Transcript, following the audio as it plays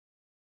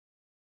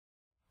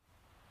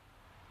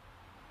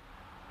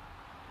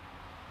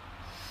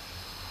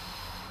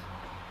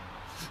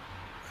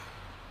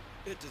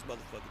Hit this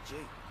motherfucker, G.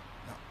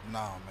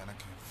 Nah, man, I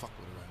can't fuck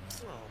with it right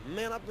now. Oh,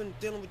 man, I've been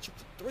dealing with you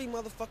for 3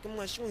 motherfucking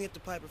months. You ain't hit the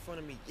pipe in front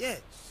of me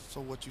yet.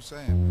 So what you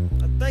saying,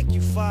 man? I think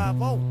you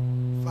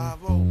 5-0.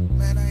 5-0?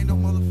 Man, I ain't no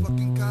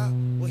motherfucking cop.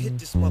 Well, hit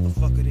this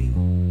motherfucker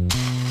then.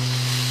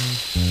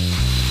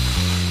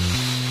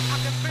 I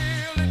can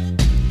feel it.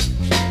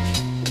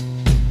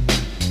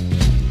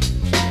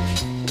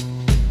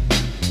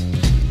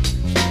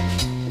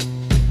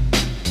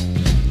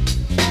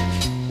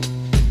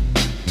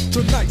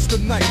 Tonight's the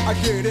night I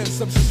get in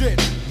some shit.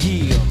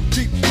 Yeah.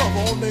 Deep cover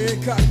on the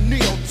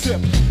incognito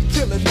tip.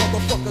 Killing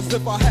motherfuckers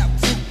if I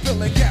have to.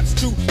 Filling gaps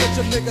too. Let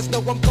your niggas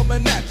know I'm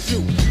coming at you.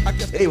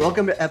 Hey,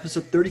 welcome to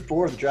episode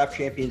 34 of the Draft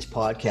Champions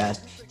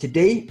podcast.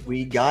 Today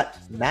we got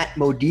Matt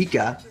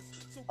Modica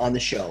on the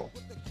show.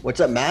 What's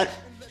up, Matt?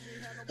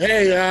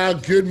 Hey,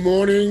 good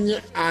morning.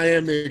 I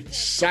am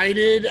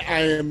excited.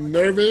 I am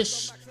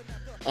nervous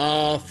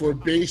for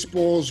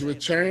baseball's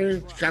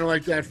return. Kind of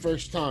like that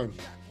first time.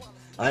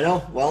 I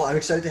know. Well, I'm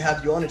excited to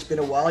have you on. It's been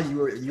a while. I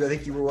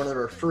think you were one of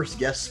our first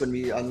guests when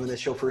the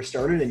show first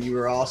started, and you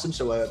were awesome.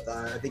 So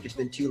I think it's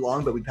been too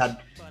long, but we've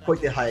had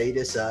quite the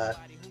hiatus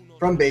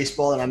from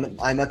baseball, and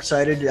I'm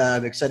excited.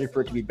 I'm excited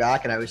for it to be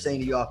back. And I was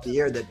saying to you off the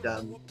air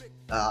that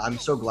I'm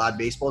so glad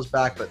baseball is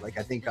back. But like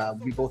I think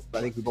we both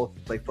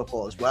play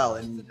football as well,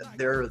 and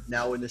they're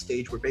now in the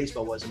stage where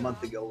baseball was a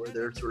month ago, where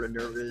they're sort of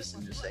nervous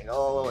and just saying,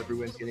 "Oh,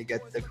 everyone's going to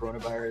get the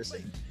coronavirus."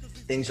 And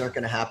things aren't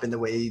going to happen the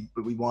way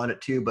we want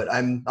it to, but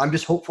I'm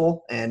just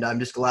hopeful, and I'm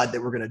just glad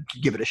that we're going to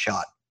give it a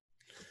shot.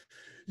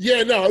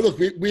 Yeah, no, look,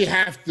 we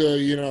have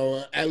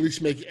to, at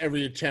least make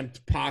every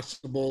attempt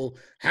possible.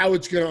 How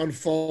it's going to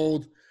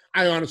unfold,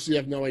 I honestly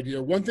have no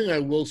idea. One thing I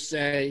will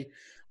say,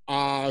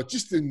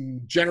 just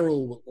in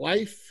general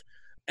life,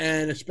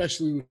 and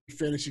especially with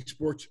fantasy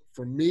sports,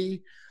 for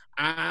me,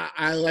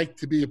 I like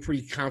to be a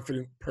pretty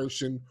confident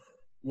person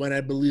when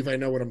I believe I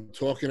know what I'm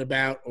talking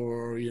about,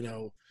 or,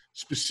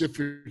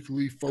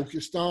 specifically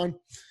focused on.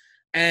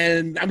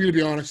 And I'm going to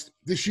be honest,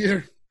 this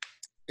year,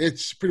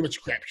 it's pretty much a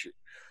crapshoot.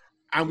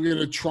 I'm going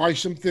to try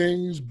some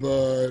things,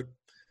 but,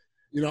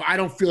 I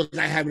don't feel like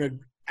I have an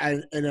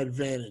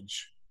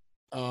advantage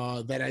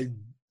that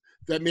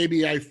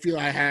maybe I feel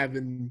I have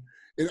in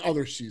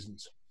other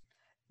seasons.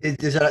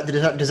 Does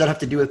that have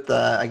to do with,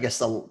 I guess,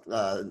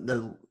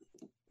 the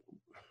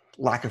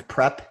lack of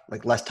prep,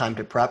 like less time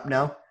to prep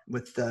now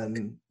with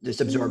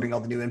just absorbing all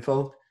the new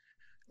info?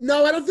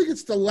 No, I don't think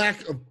it's the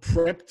lack of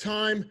prep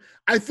time.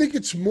 I think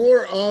it's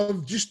more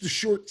of just the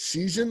short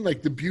season.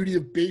 Like the beauty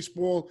of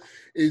baseball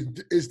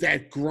is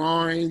that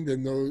grind,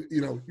 and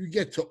you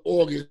get to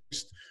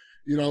August.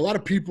 A lot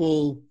of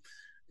people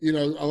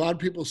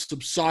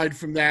subside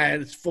from that.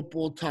 It's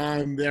football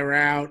time; they're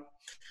out.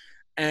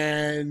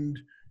 And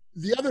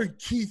the other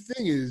key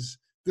thing is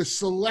the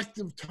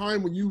selective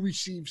time when you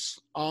receive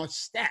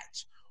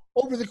stats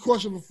over the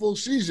course of a full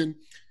season.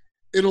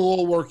 It'll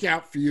all work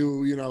out for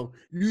you.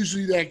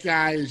 Usually that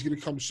guy is going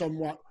to come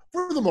somewhat,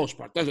 for the most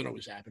part, doesn't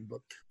always happen,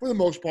 but for the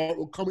most part,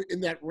 will come in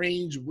that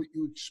range of what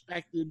you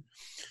expected.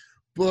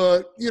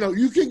 But,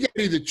 you can get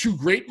either 2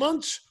 great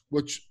months,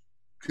 which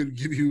could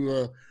give you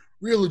a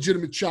real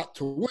legitimate shot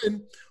to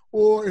win,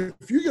 or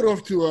if you get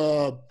off to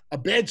a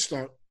bad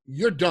start,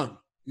 you're done.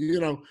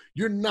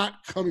 You're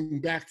not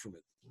coming back from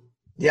it.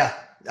 Yeah,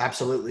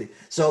 absolutely.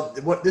 So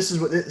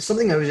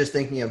something I was just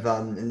thinking of,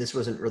 and this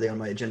wasn't really on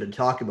my agenda to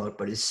talk about,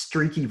 but is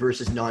streaky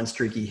versus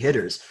non-streaky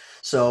hitters.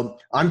 So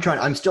I'm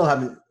still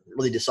haven't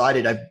really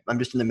decided. I'm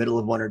just in the middle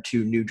of 1 or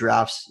 2 new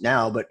drafts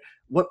now, but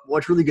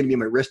what's really going to be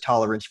my risk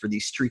tolerance for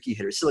these streaky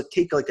hitters? So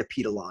take like a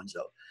Pete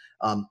Alonso.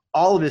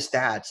 All of his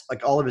stats,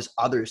 like all of his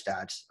other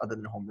stats other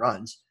than home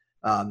runs,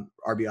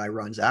 RBI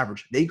runs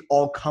average, they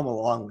all come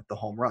along with the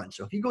home run.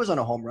 So if he goes on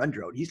a home run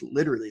drought, he's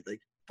literally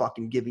like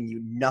fucking giving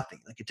you nothing.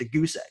 Like it's a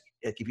goose egg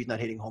if he's not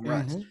hitting home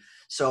runs. Mm-hmm.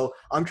 So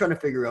I'm trying to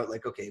figure out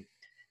like, okay,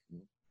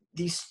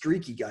 these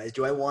streaky guys,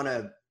 do I want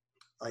to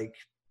like,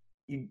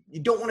 you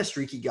don't want a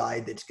streaky guy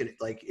that's going to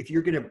like, if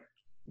you're going to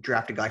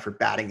draft a guy for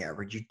batting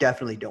average, you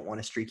definitely don't want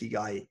a streaky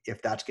guy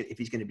if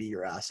he's going to be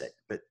your asset.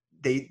 But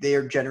they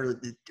are generally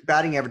the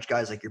batting average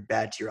guys like your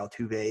Betts, your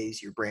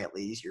Altuves, your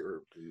Brantleys,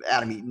 your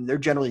Adam Eaton. They're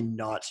generally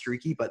not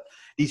streaky, but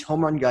these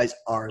home run guys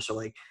are. So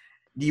like,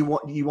 do you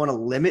want to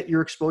limit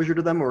your exposure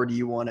to them, or do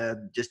you want to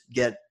just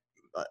get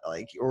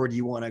or do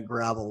you want to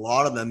grab a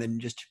lot of them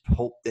and just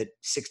hope that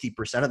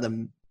 60% of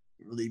them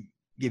really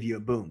give you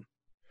a boom?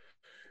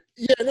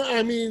 Yeah, no,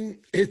 I mean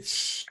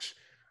it's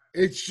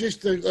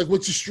just like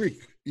what's a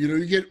streak?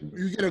 You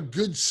get a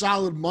good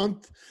solid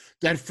month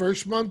that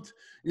first month.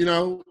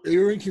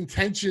 You're in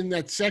contention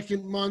that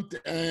second month,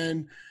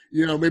 and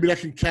maybe that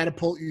can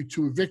catapult you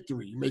to a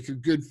victory. You make a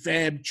good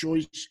fab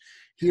choice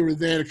here or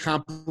there to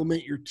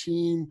complement your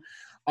team.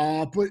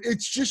 But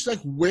it's just like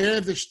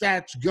where the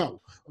stats go.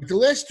 Like the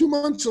last 2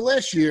 months of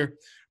last year,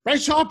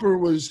 Bryce Harper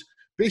was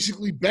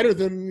basically better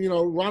than,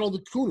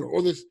 Ronald Acuna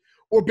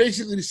or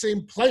basically the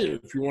same player,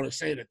 if you want to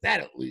say it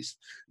at least.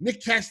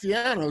 Nick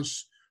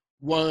Castellanos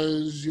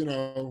was,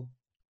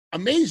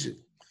 amazing.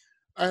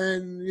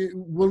 And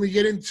when we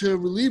get into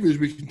relievers,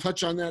 we can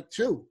touch on that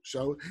too.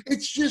 So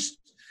it's just,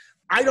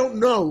 I don't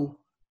know,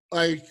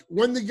 like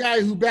when the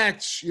guy who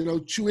bats,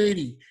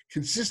 280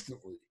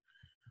 consistently,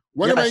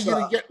 what am I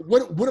going to get?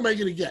 What am I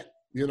going to get?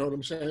 You know what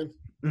I'm saying?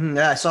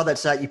 Yeah, I saw that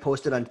stat you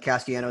posted on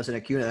Castellanos and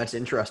Acuna. That's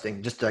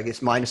interesting. Just, I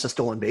guess, minus the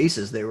stolen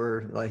bases, they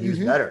were he was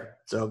better.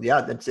 So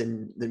yeah, that's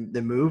in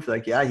the move.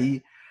 Like, yeah,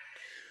 he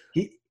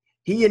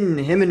and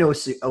him and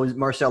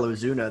Marcell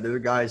Ozuna, they're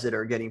guys that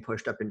are getting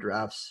pushed up in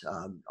drafts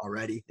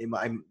already.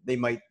 They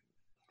might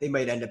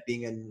end up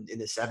being in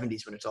the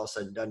 70s when it's all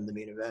said and done in the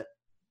main event.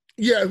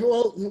 Yeah,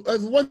 well,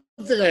 one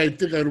thing I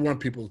think I'd want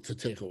people to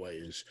take away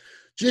is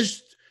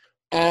just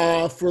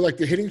for like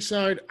the hitting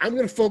side, I'm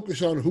going to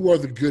focus on who are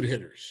the good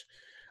hitters.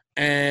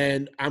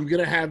 And I'm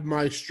going to have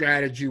my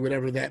strategy,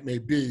 whatever that may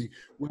be,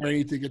 where I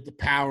need to get the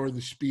power,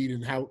 the speed,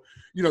 and how,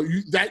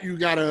 you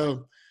got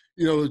to,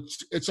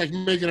 it's like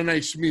making a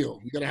nice meal.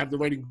 You got to have the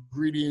right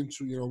ingredients,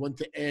 when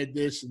to add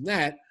this and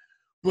that.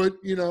 But,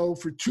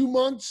 for 2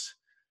 months,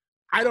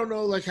 I don't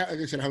know, like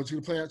I said, how it's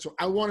going to play out. So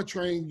I want to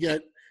try and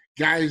get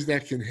guys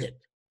that can hit,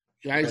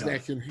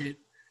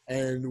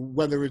 and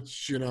whether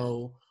it's,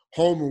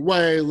 home or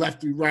away,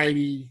 lefty,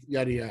 righty,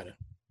 yada, yada.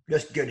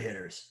 Just good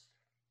hitters.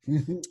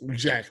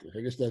 Exactly.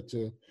 I guess that's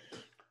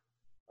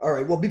all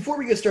right. Well, before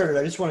we get started,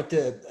 I just wanted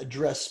to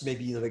address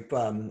maybe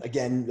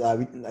again,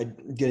 I'm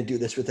going to do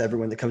this with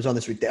everyone that comes on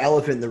this week, the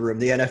elephant in the room,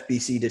 the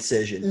NFBC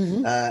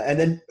decision. And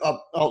then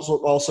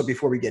also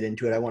before we get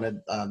into it, I want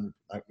to,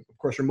 of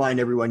course, remind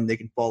everyone they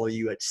can follow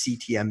you at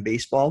CTM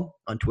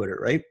Baseball on Twitter,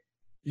 right?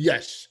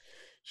 Yes.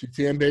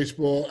 CTM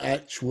Baseball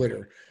at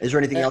Twitter. Is there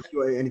anything else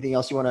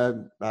you want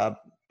to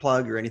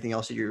plug or anything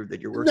else that you're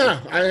working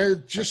on? No, I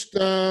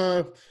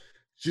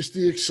just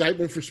the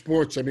excitement for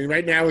sports. I mean,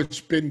 right now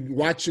it's been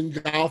watching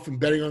golf and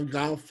betting on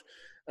golf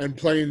and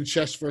playing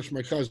chess versus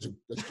my cousin.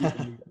 That's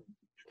keeping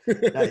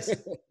me. Nice.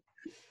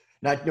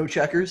 No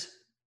checkers?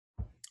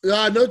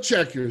 No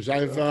checkers.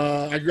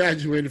 I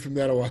graduated from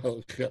that a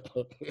while ago.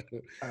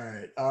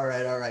 All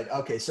right.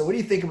 Okay, so what do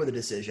you think about the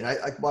decision?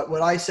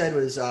 What I said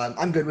was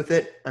I'm good with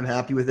it. I'm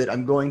happy with it.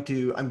 I'm going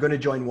to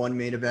join one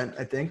main event,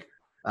 I think.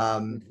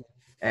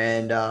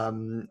 And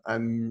I'm,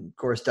 of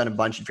course, done a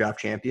bunch of draft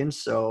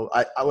champions. So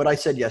what I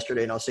said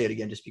yesterday, and I'll say it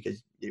again just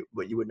because you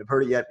wouldn't have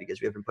heard it yet because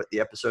we haven't put the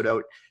episode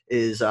out,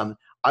 is I'm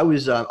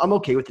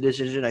okay with the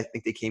decision. I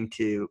think they came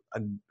to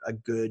a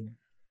good,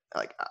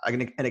 like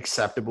an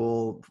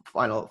acceptable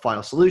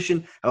final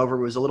solution. However,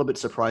 I was a little bit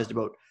surprised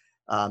about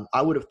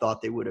I would have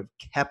thought they would have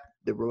kept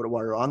the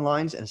RotoWire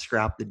onlines and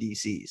scrapped the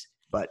DCs.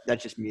 But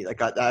that's just me.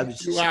 Like I was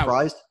just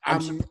surprised.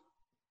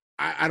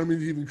 I don't mean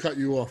to even cut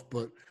you off,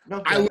 but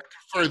no, I would have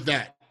preferred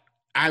that.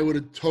 I would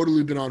have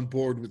totally been on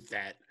board with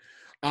that.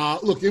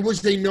 Look, it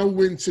was a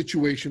no-win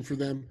situation for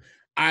them.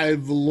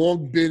 I've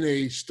long been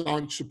a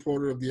staunch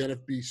supporter of the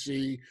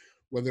NFBC,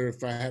 whether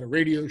if I had a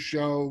radio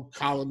show,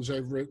 columns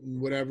I've written,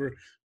 whatever,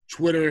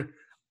 Twitter.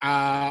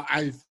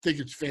 I think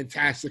it's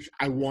fantastic.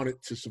 I want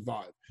it to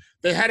survive.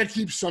 They had to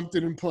keep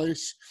something in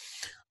place.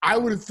 I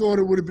would have thought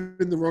it would have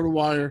been the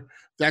RotoWire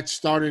that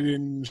started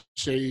in,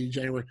 say,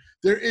 January.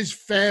 There is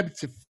Fab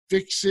to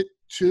fix it,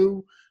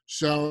 too.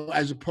 So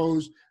as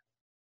opposed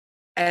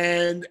 –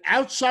 and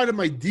outside of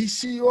my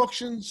DC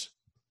auctions,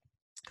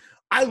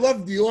 I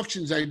love the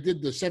auctions. I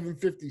did the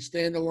 750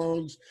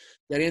 standalones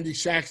that Andy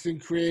Saxton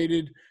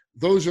created.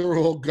 Those are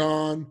all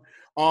gone.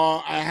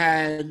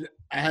 I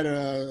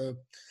had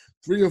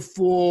 3 or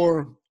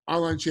 4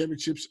 online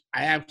championships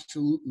I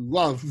absolutely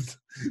loved.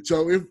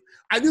 So if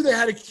I knew they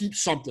had to keep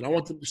something, I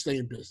want them to stay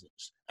in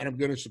business, and I'm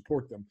going to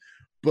support them.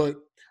 But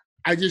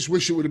I just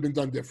wish it would have been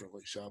done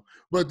differently. So,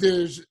 but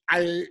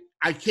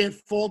I can't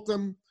fault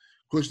them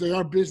because they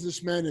are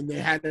businessmen and they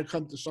had to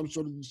come to some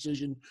sort of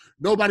decision.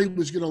 Nobody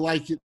was going to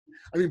like it.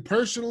 I mean,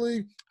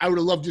 personally, I would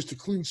have loved just a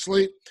clean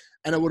slate,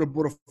 and I would have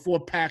bought a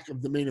 4-pack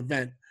of the main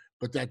event,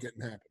 but that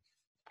didn't happen.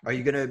 Are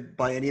you going to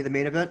buy any of the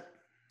main event?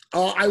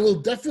 I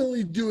will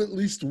definitely do at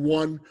least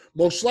 1,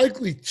 most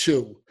likely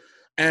 2.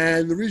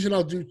 And the reason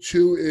I'll do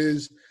 2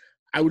 is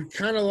I would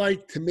kind of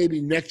like to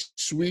maybe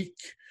next week,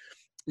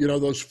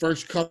 those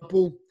first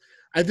couple.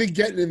 I think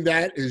getting in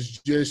that is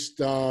just,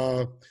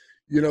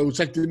 it's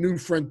like the new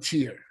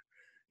frontier.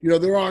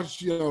 There are,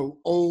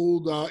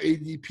 old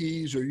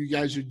ADPs, or you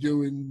guys are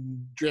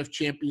doing draft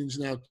champions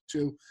now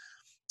too.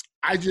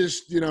 I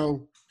just,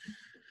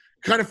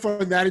 kind of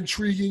find that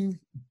intriguing,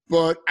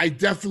 but I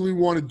definitely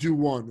want to do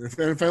 1.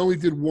 If I only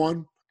did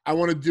 1, I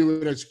want to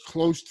do it as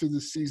close to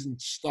the season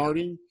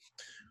starting.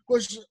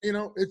 Because,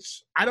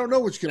 I don't know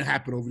what's going to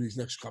happen over these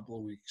next couple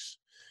of weeks.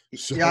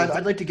 So, yeah,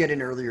 I'd like to get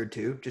in earlier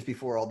too, just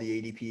before all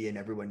the ADP and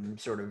everyone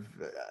sort of.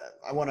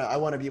 I want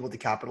to be able to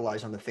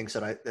capitalize on the things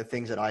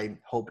that I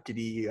hope to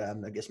be, I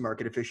guess,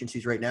 market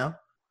efficiencies right now,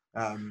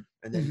 and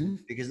then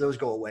because those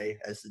go away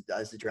as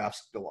the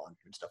drafts go on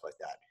and stuff like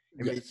that.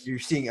 I mean,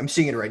 yes. I'm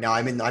seeing it right now.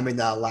 I'm in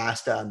the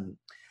last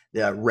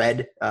the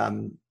red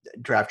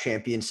draft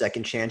champion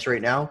second chance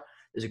right now.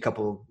 There's a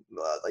couple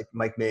like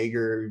Mike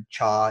Mager,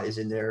 Cha is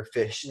in there,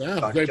 Fish.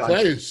 Yeah, great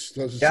players.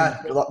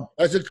 Yeah,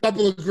 There's a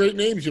couple of great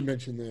names you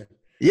mentioned there.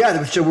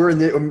 Yeah, so we're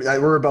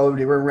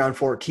around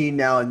 14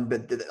 now,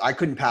 but I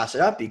couldn't pass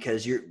it up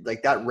because you're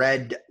like that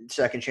red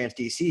second chance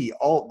DC.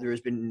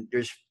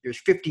 There's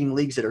 15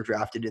 leagues that are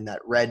drafted in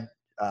that red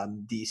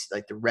DC,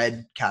 like the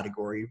red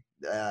category,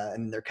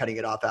 and they're cutting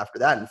it off after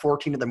that. And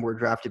 14 of them were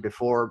drafted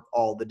before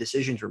all the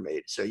decisions were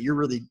made. So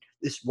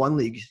this one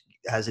league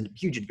has a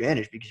huge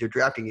advantage because you're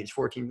drafting against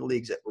 14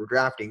 leagues that were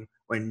drafting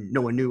when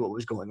no one knew what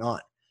was going on.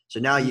 So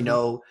now you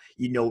know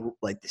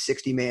like the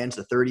 60 mans,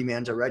 the 30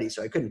 mans already.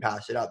 So I couldn't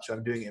pass it up. So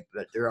I'm doing it.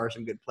 But there are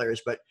some good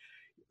players. But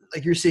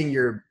like you're seeing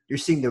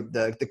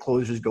the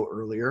closers go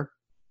earlier.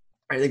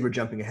 I think we're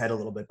jumping ahead a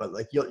little bit, but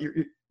like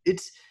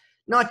it's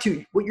not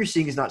too. What you're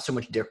seeing is not so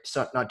much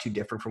not too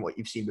different from what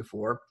you've seen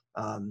before.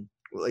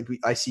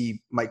 I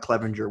see Mike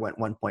Clevenger went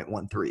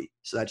 1.13.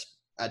 So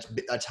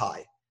that's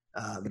high.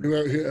 I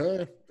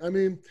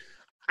mean.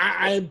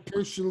 I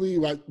personally,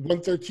 like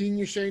 113.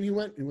 You're saying he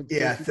went?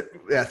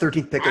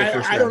 13th pick of the first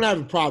round. I don't have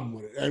a problem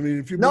with it. I mean,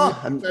 if you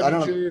I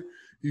don't.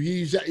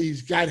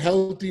 He's got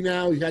healthy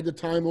now. He had the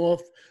time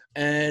off,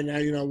 and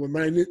when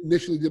I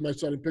initially did my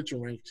starting pitcher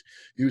ranks,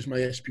 he was my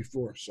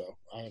SP4. So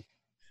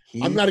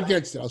I'm not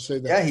against it. I'll say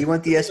that. Yeah, he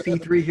went the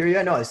SP3 here.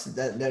 Yeah, no,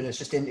 it's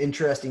just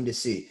interesting to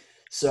see.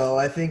 So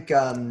I think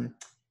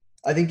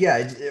we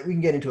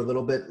can get into a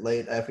little bit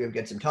late if we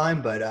get some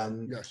time, but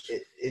yes.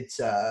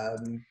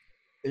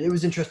 It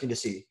was interesting to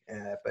see,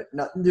 but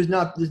there's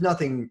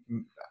nothing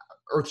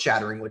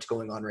earth-shattering what's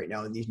going on right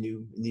now in these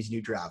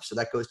new drafts. So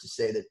that goes to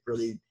say that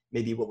really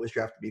maybe what was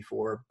drafted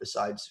before,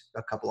 besides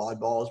a couple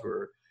oddballs,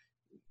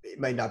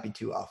 it might not be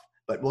too off.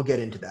 But we'll get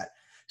into that.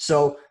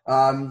 So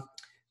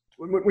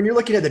when you're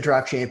looking at the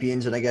draft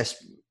champions, and I guess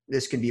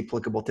this can be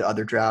applicable to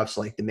other drafts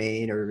like the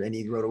main or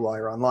any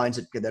RotoWire onlines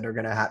that are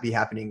going to be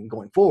happening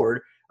going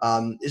forward,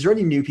 is there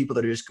any new people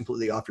that are just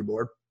completely off your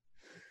board?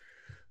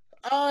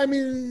 I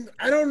mean,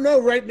 I don't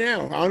know right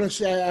now.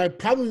 Honestly, I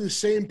probably the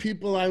same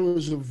people I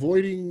was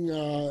avoiding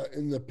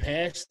in the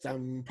past.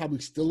 I'm probably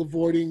still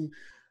avoiding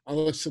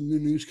unless some new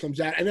news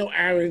comes out. I know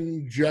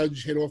Aaron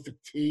Judge hit off a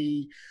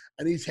tee,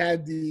 and he's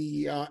had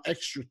the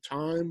extra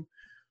time.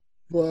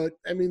 But,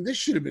 I mean, this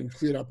should have been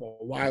cleared up a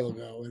while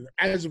ago. And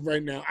as of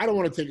right now, I don't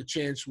want to take a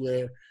chance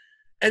where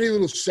any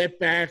little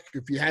setback,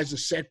 if he has a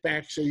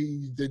setback,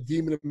 say they're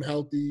deeming him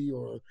healthy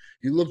or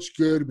he looks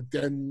good, but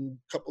then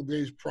a couple of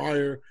days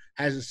prior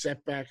has a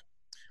setback,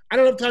 I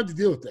don't have time to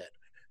deal with that.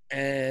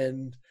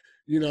 And,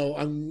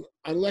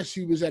 unless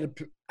he was at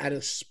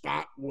a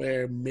spot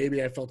where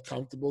maybe I felt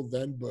comfortable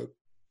then, but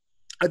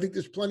I think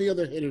there's plenty of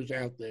other hitters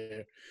out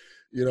there,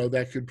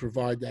 that could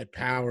provide that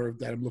power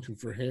that I'm looking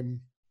for him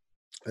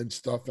and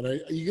stuff.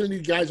 And you're going to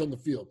need guys on the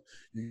field.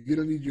 You're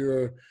going to need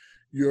your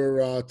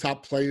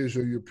top players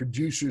or your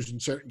producers in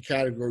certain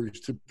categories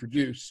to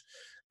produce,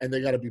 and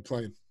they got to be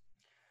playing.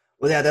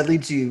 Well, yeah, that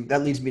leads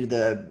me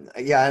to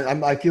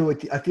I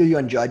feel you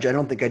on Judge. I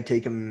don't think I'd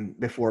take him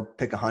before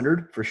pick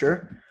 100 for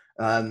sure.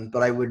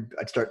 But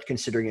I'd start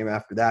considering him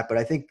after that. But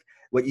I think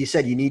what you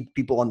said, you need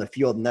people on the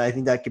field, and I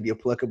think that could be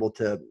applicable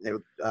to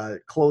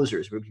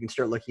closers, where you can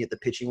start looking at the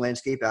pitching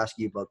landscape,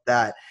 asking you about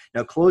that.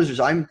 Now, closers,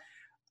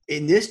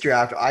 in this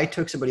draft, I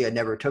took somebody I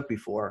never took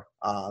before,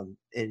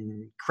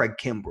 in Craig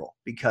Kimbrell,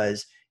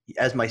 because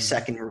as my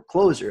second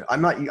closer, I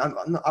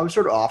was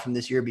sort of off him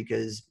this year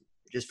because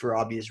just for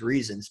obvious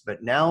reasons.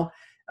 But now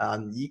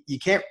you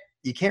can't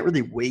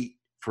really wait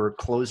for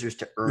closers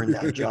to earn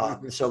that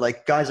job. So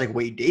like guys like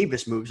Wade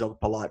Davis moves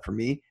up a lot for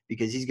me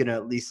because he's gonna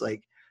at least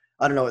at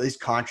least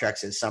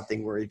contracts is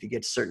something where if he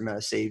gets a certain amount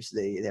of saves,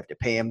 they have to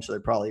pay him. So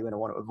they're probably going to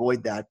want to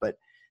avoid that. But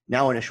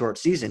now in a short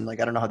season, I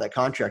don't know how that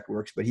contract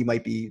works, but he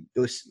might be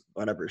those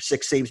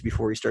 6 saves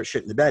before he starts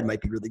shitting the bed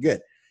might be really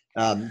good.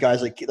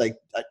 Guys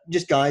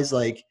just guys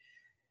like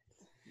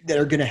that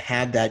are going to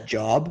have that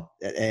job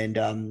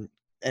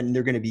and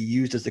they're going to be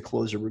used as the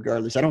closer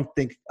regardless. I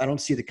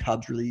don't see the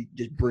Cubs really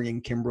just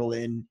bringing Kimbrell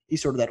in.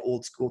 He's sort of that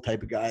old school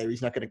type of guy.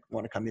 He's not going to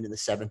want to come in the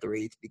 7th or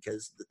 8th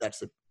because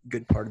that's a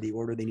good part of the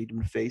order they need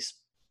him to face.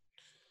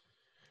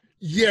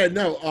 Yeah,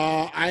 no,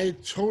 I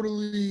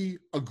totally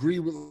agree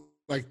with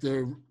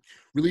the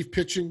relief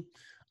pitching.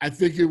 I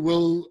think it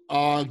will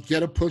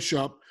get a push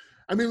up.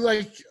 I mean,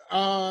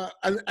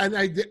 and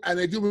I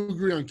do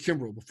agree on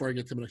Kimbrell before I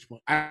get to the next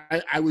point.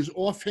 I was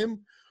off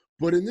him,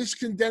 but in this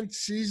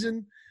condensed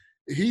season,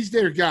 he's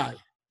their guy.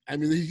 I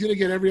mean, he's going to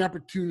get every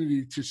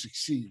opportunity to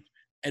succeed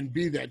and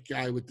be that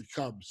guy with the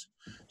Cubs.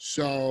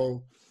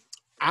 So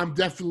I'm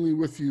definitely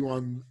with you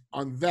on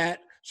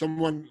that.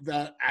 Someone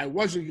that I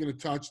wasn't going to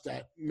touch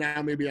that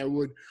now maybe I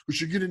would,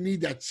 because you're going to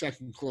need that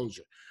second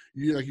closer.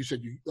 Like you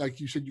said,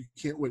 you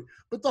can't wait.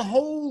 But the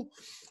whole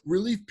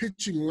relief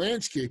pitching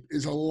landscape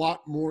is a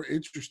lot more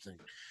interesting.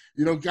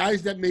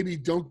 Guys that maybe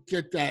don't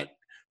get that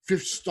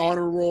 5th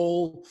starter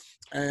role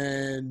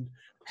and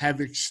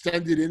have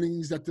extended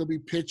innings that they'll be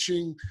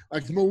pitching.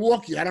 Like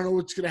Milwaukee, I don't know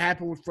what's going to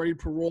happen with Freddie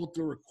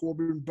Peralta or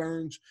Corbin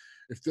Burns.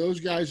 If those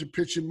guys are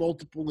pitching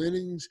multiple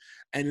innings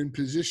and in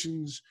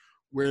positions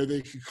where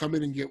they can come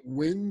in and get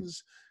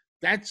wins,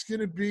 that's going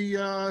to be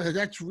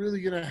that's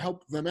really going to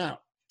help them out.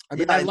 I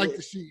mean, I'd like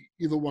to see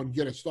either one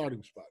get a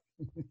starting spot.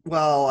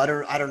 Well, I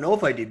don't know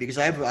if I do, because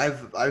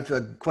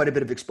I've quite a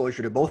bit of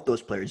exposure to both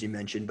those players you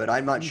mentioned, but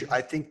I'm not sure.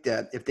 I think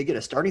that if they get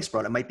a starting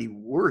spot, it might be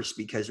worse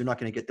because they're not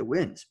going to get the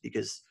wins,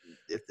 because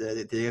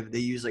if they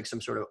use like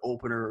some sort of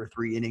opener or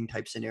 3-inning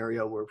type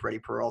scenario where Freddie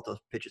Peralta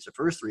pitches the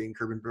first 3 and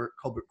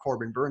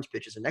Corbin Burns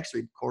pitches the next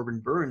 3, Corbin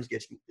Burns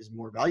is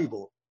more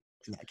valuable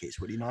in that case,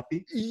 would he not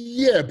be?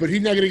 Yeah, but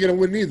he's not going to get a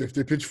win either if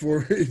they pitch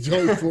 4. It's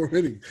only 4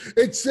 innings.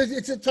 It's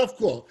a tough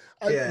call.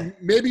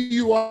 Maybe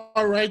you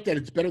are right that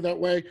it's better that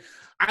way.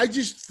 I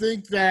just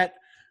think that,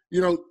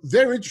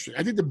 they're interesting.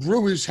 I think the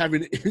Brewers have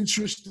an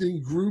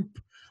interesting group.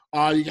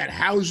 You got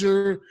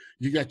Hauser,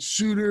 you got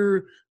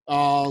Suter,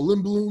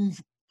 Lindblom,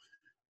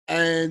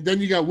 and then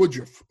you got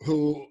Woodruff,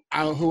 who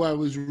I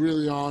was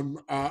really on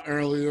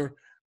earlier.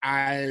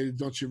 I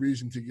don't see a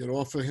reason to get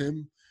off of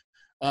him.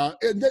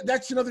 And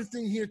that's another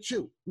thing here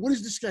too. What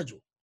is the schedule?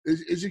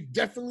 Is it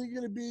definitely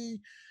going to be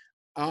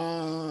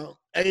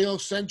AL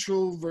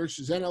Central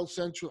versus NL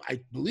Central? I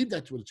believe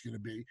that's what it's going to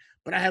be,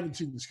 but I haven't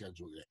seen the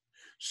schedule yet.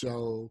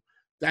 So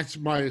that's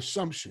my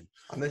assumption.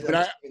 I'm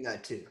assuming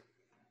that too.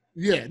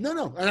 Yeah,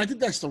 no. And I think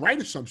that's the right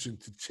assumption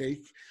to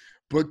take.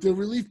 But the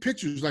relief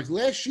pitchers, like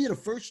last year, the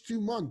first 2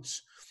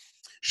 months,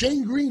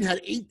 Shane Green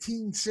had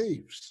 18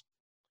 saves.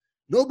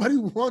 Nobody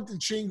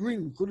wanted Shane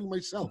Green, including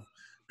myself.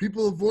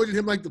 People avoided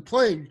him like the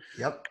plague.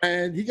 Yep.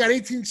 And he got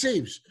 18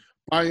 saves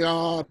by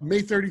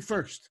May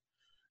 31st.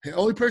 The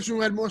only person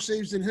who had more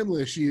saves than him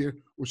last year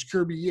was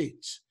Kirby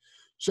Yates.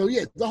 So,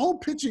 yeah, the whole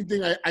pitching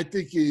thing I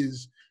think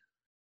it's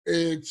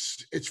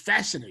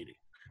fascinating.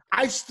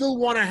 I still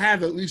want to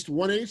have at least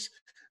one ace.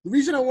 The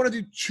reason I want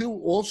to do 2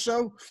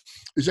 also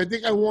is I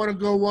think I want to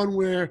go one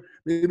where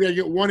maybe I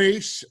get one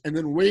ace and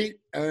then wait,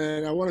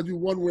 and I want to do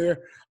one where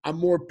I'm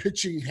more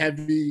pitching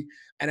heavy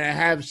and I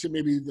have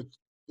maybe the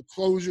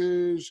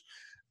closers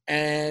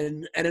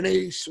and an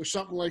ace or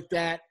something like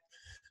that.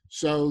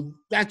 So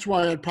that's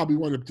why I'd probably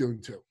wind up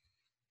doing 2.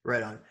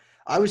 Right on.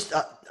 I'm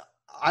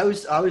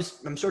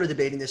sort of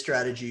debating this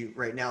strategy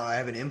right now. I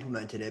haven't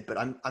implemented it, but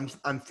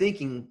I'm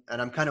thinking, and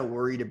I'm kind of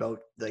worried about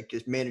like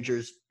just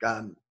managers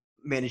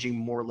managing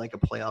more like a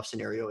playoff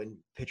scenario and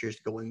pitchers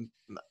going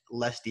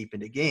less deep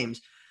into games.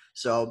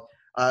 So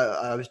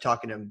I was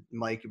talking to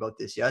Mike about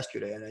this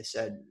yesterday, and I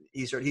said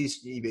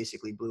he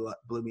basically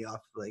blew me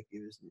off like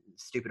it was a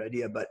stupid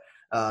idea. But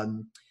I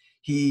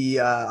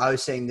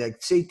was saying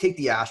that, say, take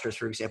the Astros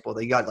for example.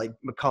 They got like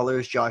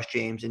McCullers, Josh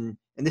James, and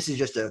this is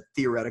just a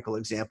theoretical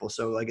example.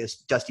 So I guess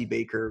Dusty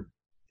Baker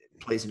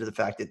plays into the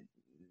fact that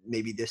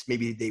maybe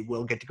they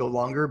will get to go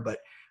longer, but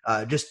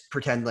just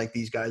pretend like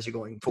these guys are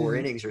going 4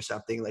 innings or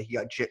something. Like you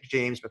got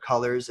James,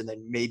 McCullers, and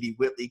then maybe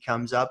Whitley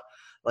comes up.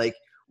 Like,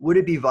 would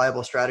it be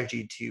viable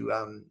strategy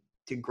to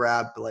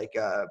grab like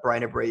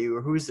Brian Abreu,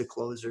 or who's the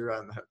closer?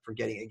 I'm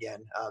forgetting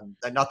again.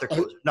 Not their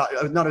closer, not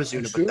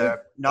Ozuna,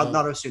 but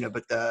not Ozuna,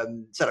 but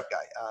the setup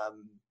guy.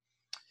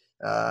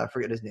 I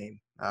forget his name.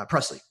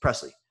 Presley.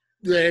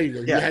 There you go.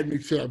 Yeah. You had me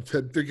too. I'm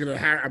thinking of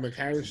Harris. I'm like,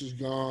 Harris is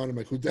gone. I'm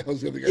like, who the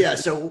hell's the other guy? Yeah.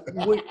 So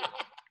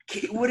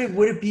would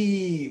it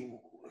be?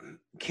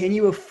 Can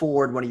you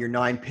afford one of your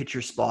 9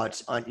 pitcher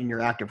spots in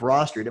your active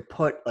roster to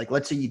put, like,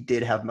 let's say you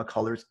did have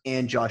McCullers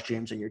and Josh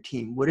James on your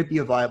team? Would it be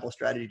a viable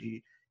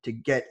strategy to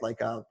get like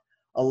a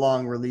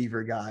long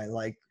reliever guy,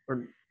 like,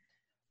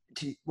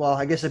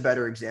 I guess a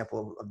better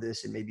example of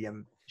this, and maybe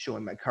I'm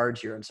showing my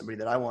cards here on somebody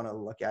that I want to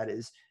look at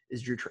is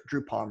Drew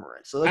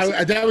Pomeranz. So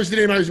that was the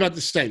name I was about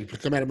to say.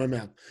 Put come out of my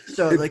mouth.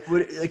 So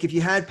if you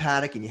had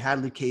Paddock and you had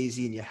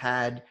Lucchesi and you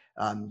had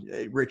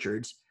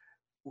Richards,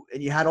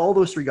 and you had all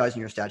those 3 guys in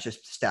your staff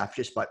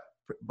just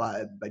by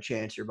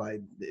chance or by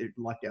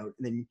luck out,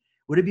 and then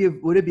would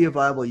it be a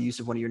viable use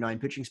of one of your 9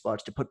 pitching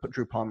spots to put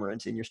Drew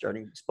Pomeranz in your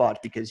starting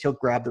spots, because he'll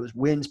grab those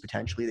wins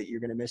potentially that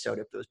you're going to miss out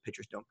if those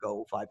pitchers don't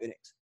go 5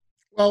 innings?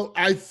 Well,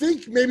 I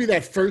think maybe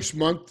that first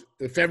month,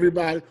 if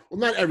everybody – well,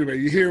 not everybody.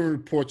 You hear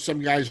reports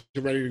some guys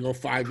are ready to go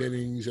 5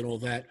 innings and all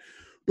that.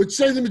 But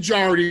say the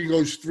majority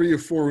goes 3 or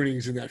 4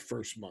 innings in that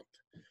first month.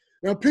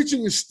 Now,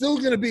 pitching is still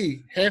going to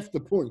be half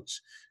the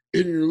points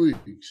in your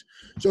leagues.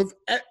 So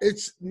if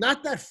it's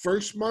not that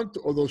first month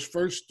or those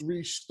first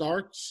 3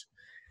 starts,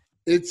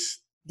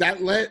 it's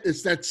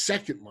that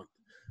second month.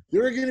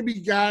 There are going to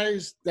be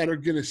guys that are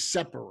going to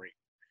separate.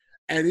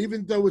 And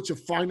even though it's a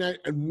finite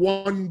and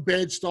one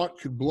bad start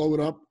could blow it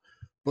up,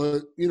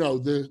 but,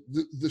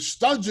 the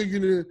studs are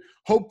going to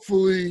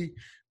hopefully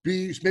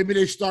be – maybe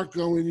they start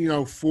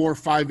going, 4 or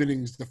 5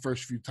 innings the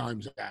first few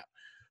times out.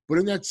 But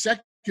in that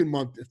second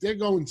month, if they're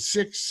going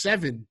 6,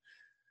 7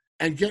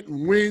 and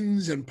getting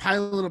wins and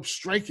piling up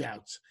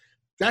strikeouts,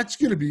 that's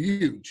going to be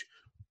huge.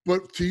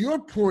 But to your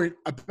point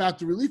about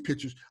the relief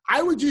pitchers,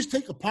 I would just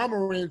take a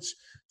Pomeranz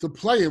to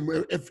play him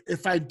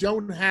if I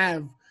don't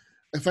have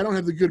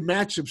the good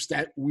matchups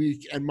that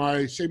week, and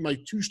my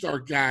 2-star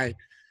guy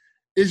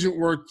isn't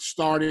worth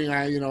starting.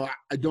 I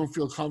don't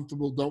feel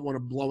comfortable, don't want to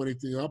blow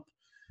anything up.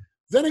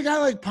 Then a guy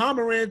like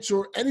Pomerantz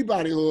or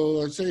anybody,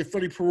 let's say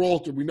Freddie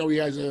Peralta, we know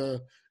he's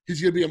going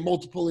to be a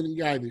multiple inning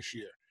guy this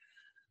year.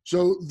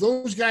 So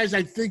those guys,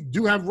 I think,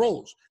 do have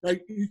roles.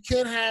 Like, you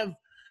can't have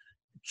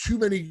too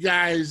many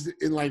guys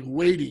in like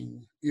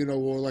waiting,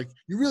 or like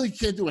you really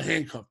can't do a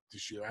handcuff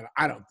this year.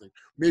 I don't think.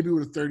 Maybe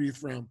with a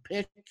 30th round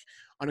pick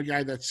on a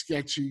guy that's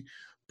sketchy,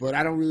 but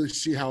I don't really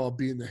see how I'll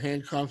be in the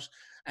handcuffs.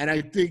 And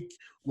I think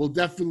we'll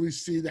definitely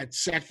see that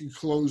second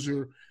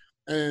closer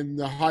and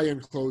the high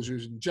end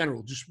closers in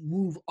general just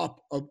move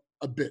up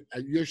a bit.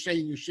 You're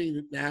seeing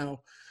it now,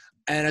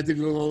 and I think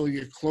it'll only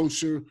get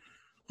closer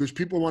because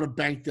people want to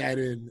bank that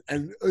in.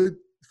 And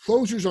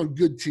closers on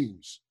good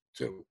teams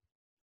too.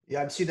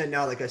 Yeah, I'm seeing that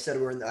now. Like I said,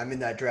 I'm in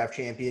that draft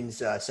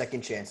champions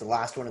second chance. The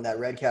last one in that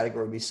red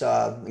category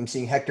I'm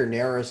seeing Hector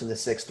Neris in the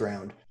 6th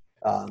round.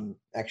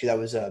 Actually, that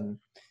was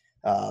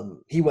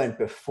he went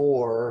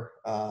before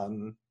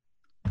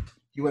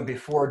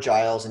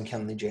Giles and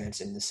Kenley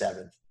Jansen in the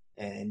 7th,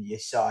 and you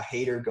saw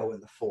Hader go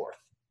in the 4th,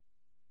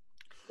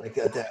 like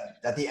at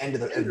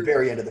the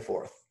very end of the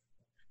 4th.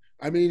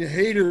 I mean,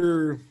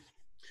 Hader,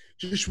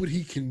 just what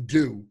he can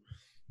do.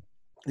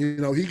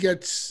 He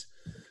gets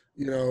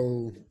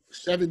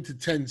 7 to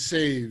 10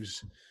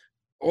 saves,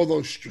 all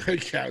those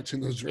strikeouts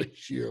and those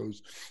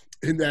ratios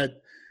in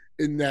that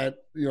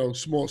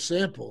small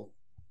sample.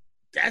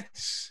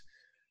 That's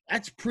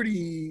going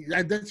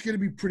to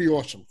be pretty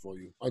awesome for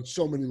you on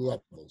so many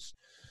levels.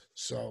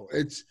 So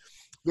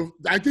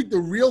I think the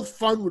real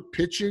fun with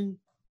pitching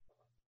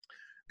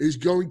is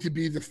going to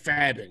be the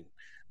fabbing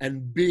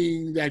and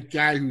being that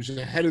guy who's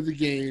ahead of the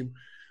game.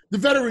 The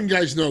veteran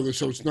guys know this,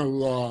 so it's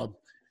no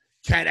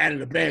cat out of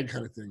the bag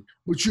kind of thing.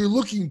 But you're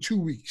looking 2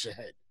 weeks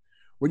ahead.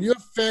 When you're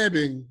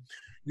fabbing,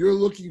 you're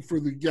looking for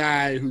the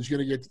guy who's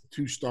going to get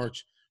 2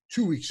 starts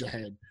 2 weeks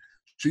ahead.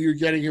 So you're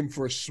getting him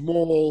for a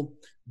small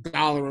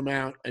dollar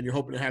amount, and you're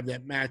hoping to have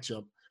that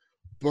matchup.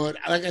 But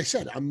like I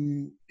said,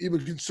 I'm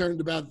even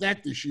concerned about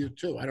that this year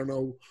too. I don't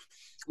know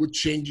what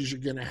changes are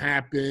going to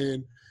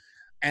happen.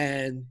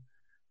 And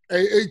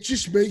it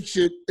just makes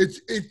it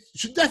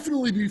should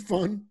definitely be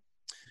fun,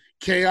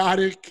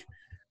 chaotic,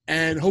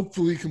 and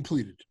hopefully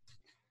completed.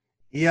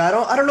 Yeah,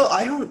 I don't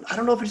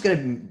know if it's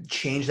going to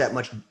change that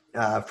much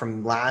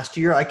from last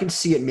year. I can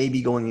see it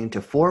maybe going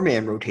into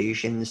 4-man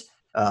rotations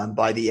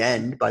by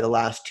the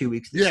last 2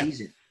 weeks of the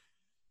season.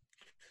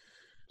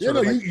 You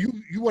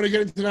want to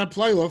get into that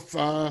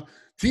playoff.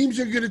 Teams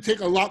are going to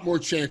take a lot more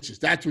chances.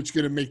 That's what's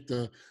going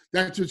to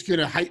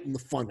heighten the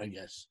fun, I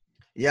guess.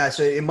 Yeah,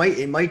 so it might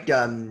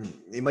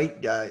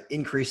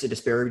increase the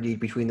disparity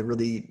between the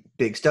really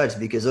big studs,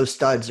 because those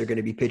studs are going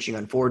to be pitching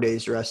on 4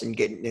 days rest and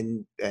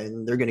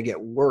they're going to get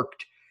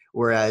worked,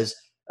 whereas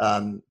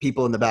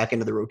people in the back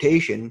end of the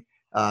rotation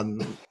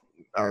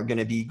are going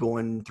to be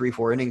going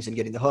 3-4 innings and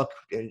getting the hook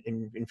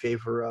in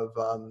favor of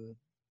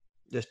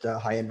just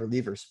high end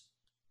relievers.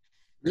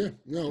 Yeah,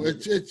 no,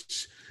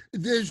 it's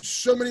there's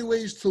so many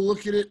ways to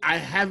look at it. I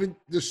haven't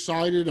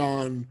decided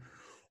on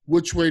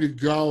which way to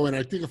go, and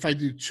I think if I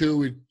do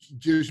 2, it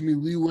gives me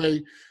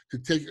leeway to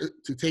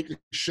take a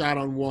shot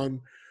on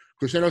one,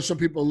 because I know some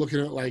people are looking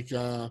at like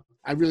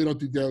I really don't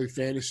do daily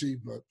fantasy,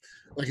 but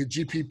like a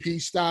GPP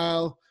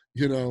style,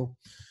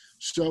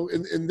 So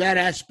in that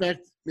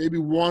aspect, maybe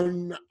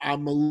one I'll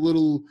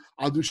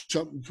do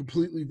something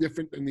completely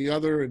different than the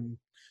other and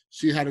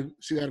see how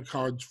the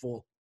cards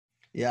fall.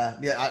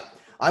 Yeah.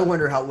 I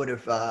wonder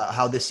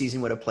how this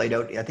season would have played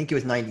out. I think it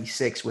was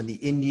 96 when the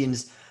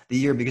Indians, the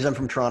year, because I'm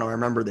from Toronto, I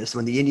remember this,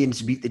 when the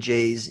Indians beat the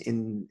Jays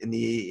in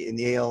the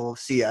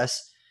ALCS,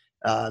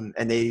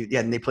 and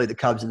they played the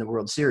Cubs in the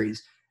World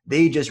Series.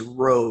 They just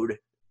rode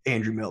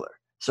Andrew Miller.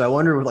 So I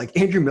wonder, like,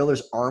 Andrew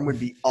Miller's arm would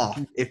be off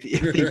if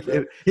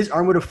his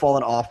arm would have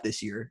fallen off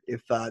this year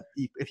if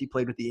he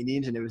played with the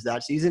Indians and it was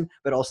that season.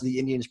 But also the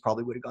Indians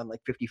probably would have gone like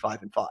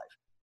 55-5.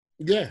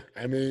 Yeah,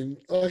 I mean,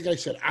 like I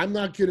said, I'm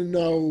not going to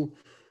know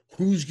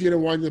who's going to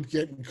wind up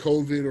getting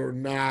COVID or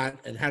not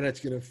and how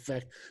that's going to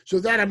affect. So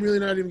that I'm really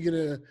not even going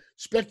to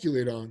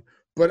speculate on.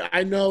 But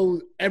I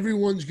know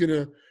everyone's going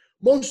to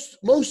 – most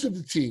of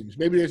the teams,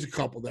 maybe there's a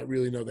couple that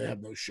really know they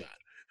have no shot,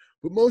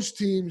 but most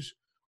teams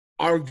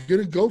are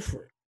going to go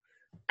for it.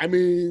 I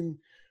mean,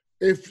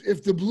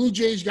 if the Blue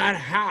Jays got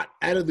hot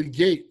out of the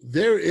gate,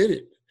 they're in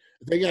it.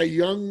 They got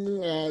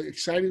young,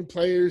 exciting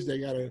players. They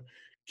got a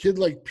kid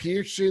like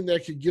Pearson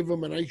that could give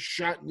them a nice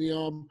shot in the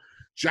arm.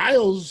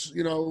 Giles,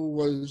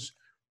 was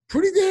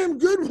pretty damn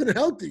good when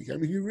healthy. I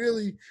mean,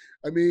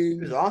 he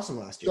was awesome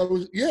last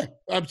year.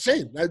 I'm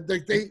saying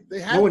like they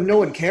had no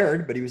one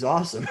cared, but he was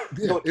awesome.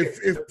 Yeah, if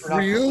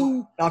for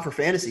you, not for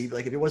fantasy,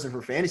 like if it wasn't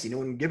for fantasy, no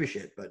one would give a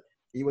shit. But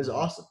he was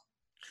awesome.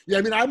 Yeah,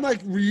 I mean, I'm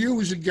like Ryu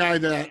was a guy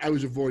that I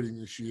was avoiding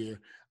this year.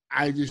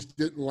 I just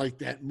didn't like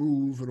that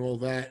move and all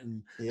that,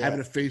 and having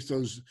to face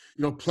those,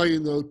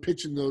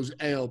 pitching those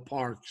AL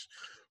Parks.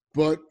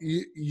 But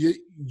you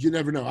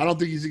never know. I don't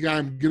think he's a guy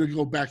I'm gonna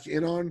go back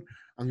in on.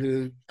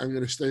 I'm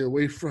gonna stay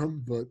away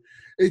from. But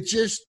it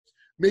just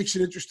makes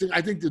it interesting.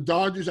 I think the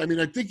Dodgers. I mean,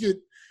 I think it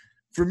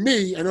for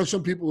me. I know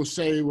some people will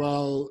say,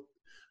 well,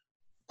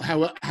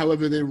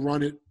 however they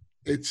run it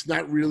it's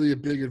not really a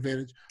big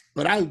advantage.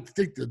 But I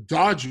think the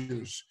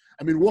Dodgers,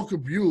 I mean, Walker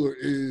Buehler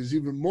is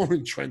even more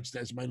entrenched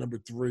as my number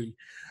 3.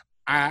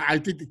 I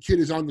think the kid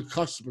is on the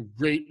cusp of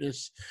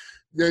greatness.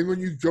 Then when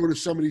you go to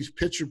some of these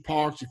pitcher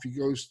parks, if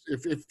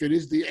it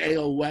is the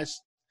AL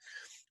West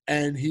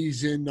and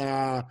he's in,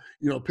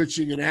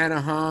 pitching in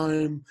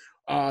Anaheim,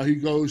 he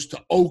goes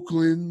to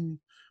Oakland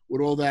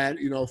with all that,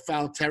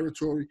 foul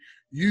territory.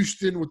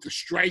 Houston with the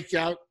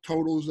strikeout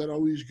totals that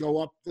always go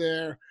up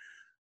there.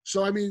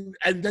 So, I mean,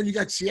 and then you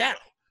got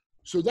Seattle.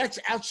 So that's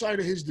outside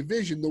of his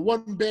division. The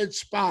one bad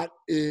spot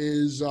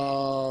is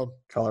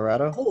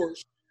Colorado. Of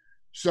course.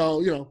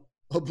 So,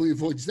 hopefully he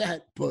avoids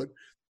that. But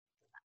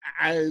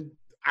I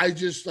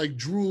just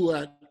drool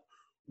at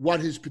what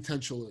his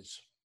potential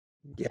is.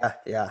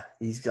 Yeah.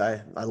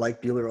 I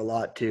like Buehler a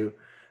lot too.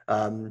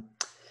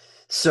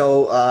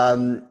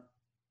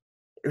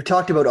 We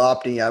talked about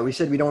opting out. We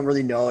said we don't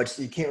really know.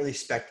 You can't really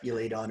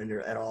speculate on it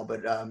at all.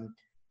 But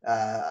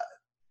have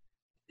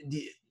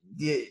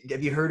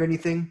you heard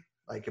anything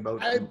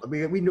about?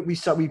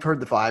 We've heard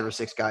the 5 or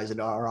 6 guys that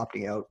are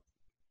opting out.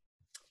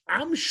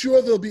 I'm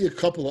sure there'll be a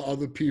couple of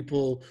other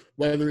people,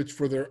 whether it's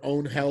for their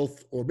own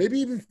health or maybe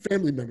even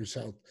family members'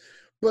 health.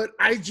 But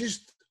I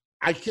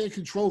can't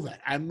control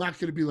that. I'm not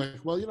going to be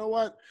like, well, you know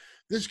what?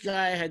 This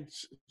guy had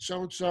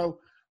so-and-so.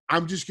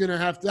 I'm just going to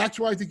have to. That's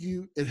why I think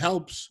it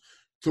helps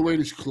to wait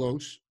as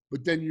close.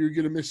 But then you're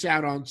going to miss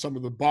out on some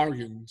of the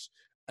bargains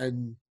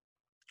and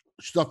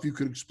stuff you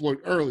could exploit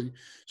early.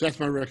 So that's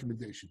my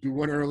recommendation. Do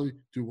one early,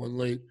 do one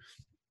late.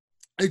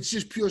 It's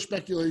just pure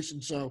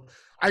speculation. So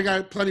I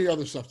got plenty of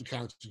other stuff to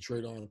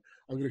concentrate on.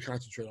 I'm going to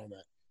concentrate on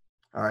that.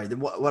 All right. Then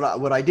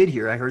what I did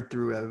here, I heard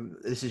through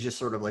this is just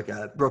sort of like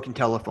a broken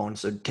telephone,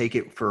 so take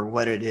it for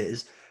what it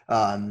is.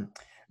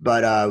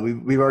 But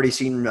we've already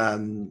seen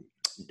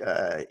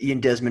Ian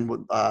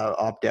Desmond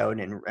opt out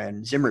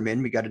and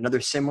Zimmerman. We got another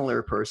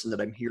similar person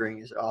that I'm hearing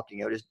is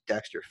opting out is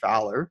Dexter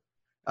Fowler.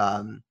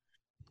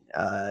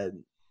 That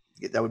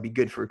would be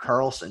good for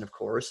Carlson, of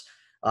course.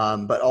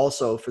 But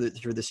also for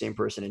the same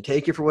person, and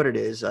take it for what it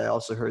is. I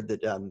also heard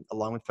that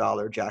along with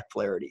Fowler, Jack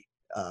Flaherty.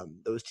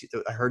 Those two,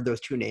 I heard those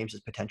 2 names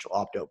as potential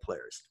opt-out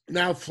players.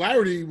 Now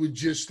Flaherty would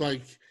just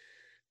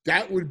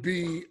that would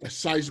be a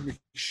seismic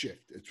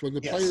shift. It's when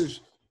the players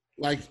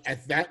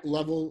at that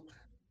level,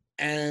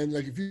 and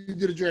if you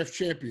did a draft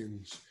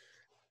champions,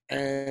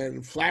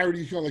 and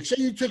Flaherty's going say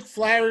you took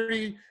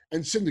Flaherty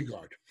and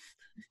Syndergaard,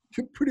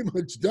 you're pretty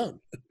much done.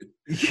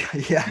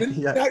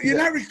 You're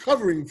not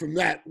recovering from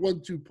that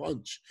 1-2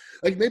 punch.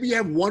 Maybe you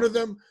have one of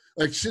them,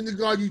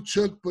 Syndergaard you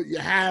took, but you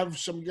have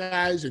some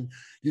guys and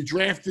you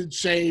drafted,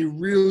 say,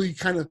 really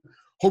kind of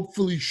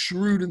hopefully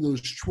shrewd in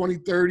those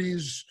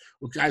 2030s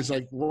with guys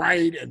like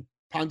Wright and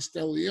Ponce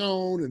de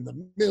Leon and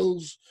the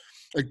Mills,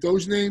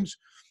 those names.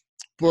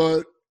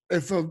 But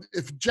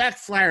if Jack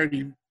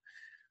Flaherty,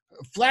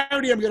 I'm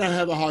going to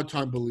have a hard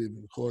time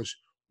believing, of course.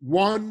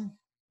 One,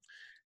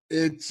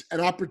 it's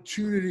an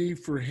opportunity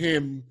for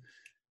him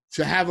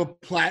to have a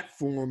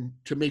platform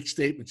to make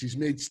statements. He's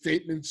made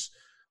statements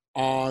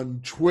on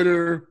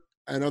Twitter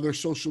and other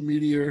social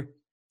media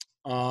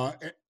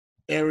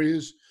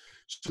areas.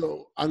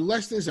 So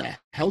unless there's a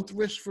health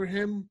risk for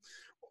him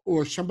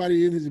or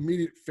somebody in his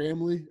immediate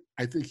family,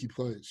 I think he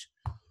plays.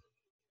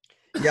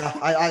 Yeah,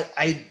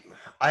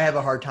 I have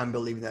a hard time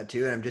believing that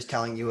too, and I'm just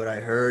telling you what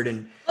I heard.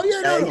 And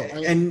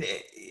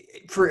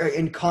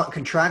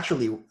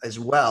contractually as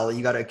well,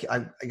 I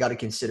gotta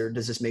consider,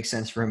 does this make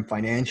sense for him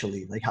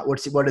financially?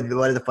 What are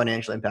the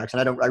financial impacts?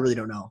 And I really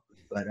don't know,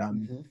 but I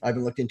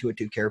haven't looked into it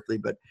too carefully.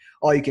 But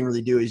all you can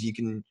really do is you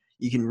can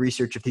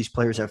research if these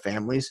players have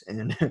families,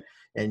 and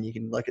you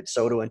can look at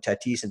Soto and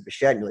Tatis and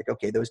Bichette, and you're like,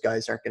 okay, those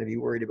guys aren't going to be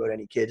worried about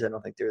any kids. I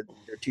don't think they're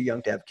too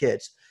young to have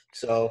kids.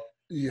 So.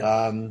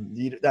 Yeah.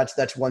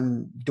 That's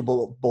one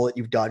bullet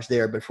you've dodged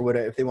there. But for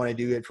if they want to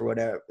do it for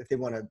whatever, if they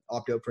want to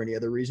opt out for any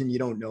other reason, you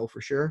don't know for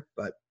sure.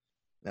 But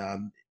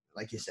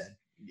like you said,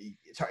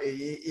 it's hard.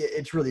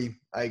 It's really,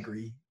 I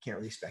agree. Can't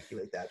really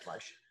speculate that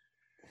much.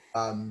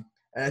 And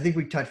I think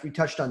we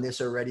touched on this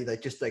already.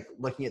 Just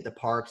looking at the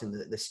parks and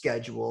the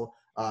schedule.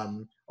 A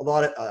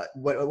lot of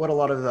what a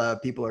lot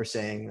of people are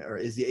saying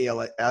is the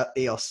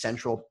AL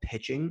Central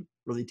pitching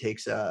really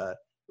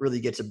really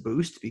gets a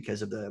boost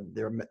because of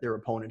their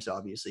opponents,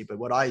 obviously. But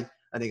what I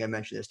think I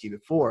mentioned this to you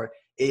before,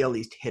 AL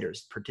East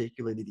hitters,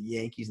 particularly the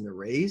Yankees and the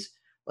Rays.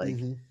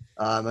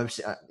 I'm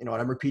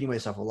repeating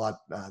myself a lot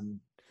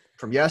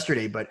from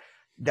yesterday, but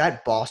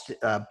that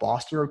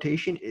Boston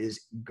rotation is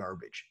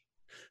garbage.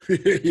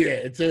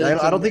 Yeah,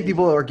 I don't think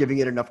people are giving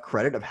it enough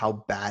credit of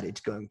how bad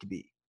it's going to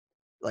be.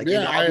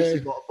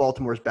 Obviously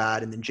Baltimore's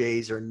bad, and then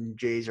Jays are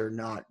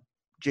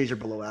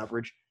below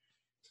average.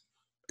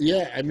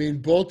 Yeah, I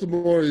mean,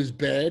 Baltimore is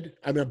bad.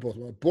 I mean,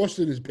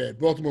 Boston is bad.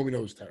 Baltimore, we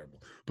know, is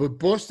terrible. But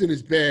Boston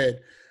is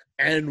bad,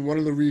 and one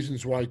of the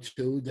reasons why,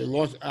 too, they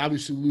lost,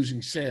 obviously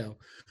losing Sale.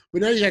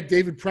 But now you got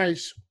David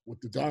Price with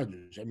the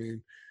Dodgers. I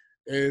mean,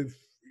 if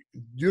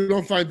you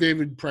don't find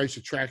David Price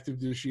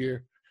attractive this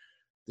year,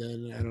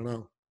 then I don't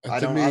know.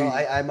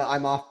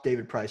 I'm off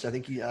David Price. I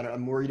think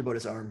I'm worried about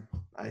his arm.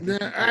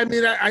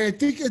 I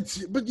think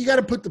it's, but you got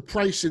to put the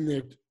price in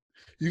there.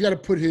 You got to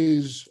put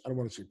his, I don't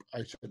want to say,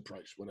 I said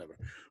price, whatever.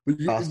 But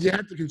you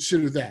have to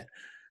consider that.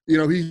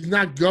 He's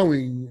not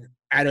going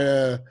at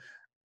an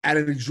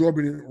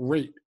exorbitant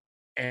rate.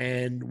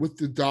 And with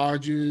the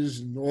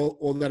Dodgers and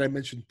all that I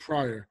mentioned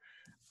prior,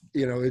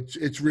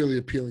 it's really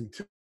appealing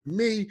to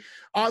me.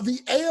 The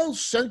AL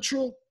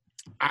Central,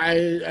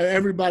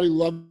 everybody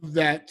loved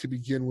that to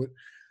begin with.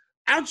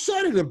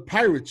 Outside of the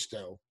Pirates,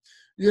 though,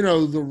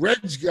 the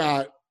Reds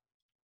got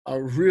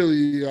a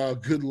really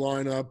good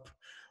lineup.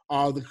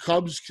 The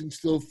Cubs can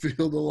still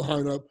field the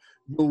lineup.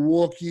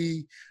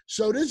 Milwaukee.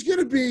 So there's going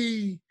to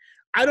be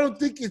 – I don't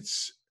think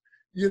it's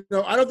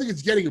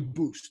getting a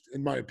boost,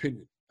 in my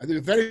opinion. I think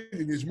if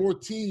anything, there's more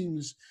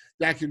teams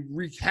that can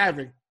wreak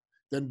havoc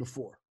than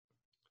before.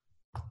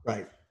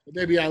 Right. But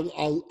maybe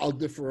I'll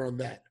differ on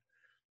that.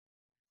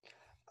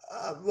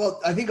 Well,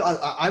 I think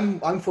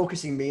I'm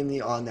focusing mainly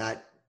on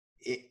that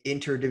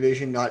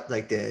interdivision, not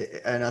like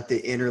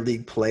the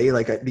interleague play.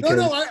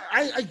 Because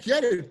I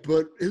get it,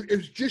 but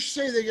if just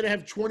say they're going to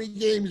have 20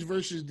 games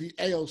versus the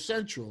AL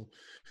Central,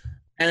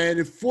 and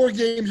if 4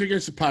 games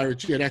against the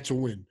Pirates, yeah, that's a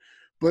win.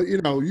 But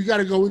you got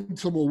to go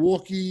into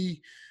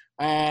Milwaukee.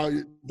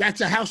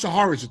 That's a house of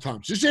horrors at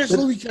times. Just ask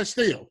Louis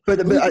Castillo.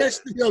 Louis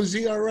Castillo's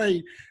ERA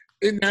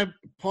in that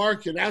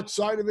park and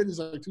outside of it is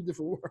like 2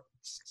 different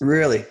worlds.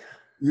 Really?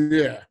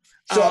 Yeah.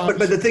 So,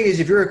 but the thing is,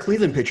 if you're a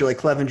Cleveland pitcher like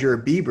Clevenger or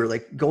Bieber,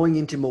 like going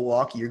into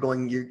Milwaukee,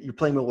 you're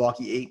playing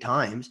Milwaukee 8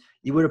 times.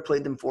 You would have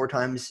played them 4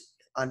 times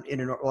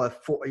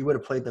you would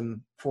have played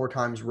them 4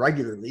 times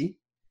regularly.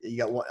 You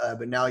got one,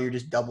 but now you're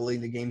just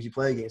doubling the games you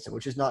play against them,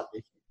 which is not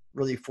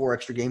really 4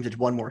 extra games. It's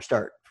 1 more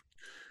start.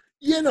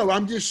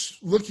 I'm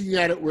just looking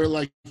at it where,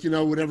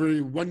 whenever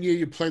one year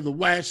you play the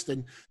West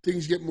and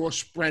things get more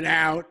spread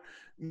out.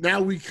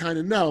 Now we kind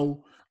of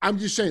know. I'm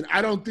just saying,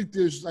 I don't think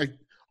there's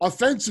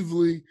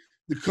offensively,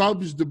 the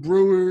Cubs, the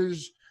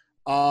Brewers,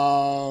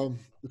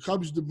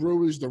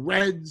 the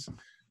Reds.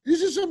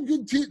 These are some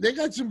good teams. They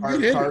got some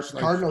good hitters.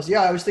 Cardinals.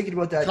 Yeah, I was thinking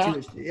about that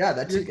too. Yeah,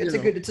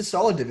 it's a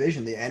solid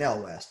division. The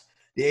NL West,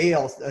 the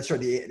AL.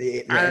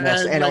 The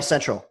NL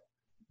Central.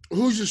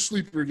 Who's a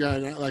sleeper guy?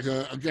 Like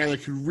a guy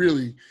that could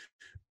really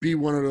be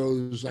one of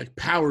those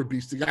power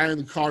beasts. The guy in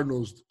the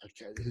Cardinals.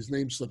 His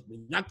name slipped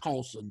me. Not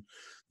Colson.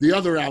 The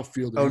other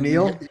outfielder.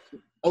 O'Neill.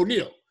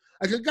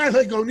 Like a guy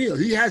like O'Neill,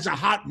 he has a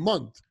hot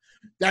month.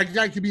 That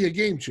guy could be a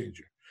game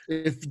changer.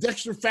 If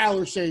Dexter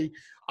Fowler, say,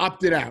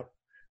 opted out,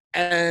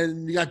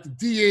 and you got the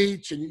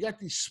DH and you got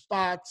these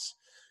spots,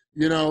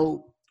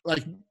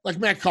 like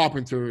Matt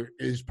Carpenter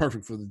is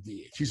perfect for the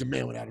DH. He's a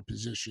man without a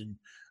position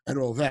and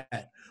all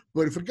that.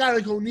 But if a guy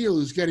like O'Neill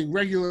is getting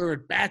regular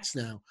at bats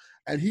now,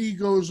 and he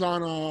goes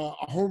on a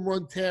home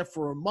run tear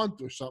for a month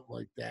or something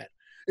like that,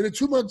 in a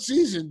 2-month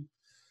season,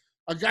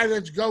 a guy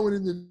that's going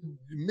in the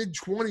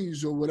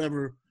mid-20s or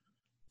whatever,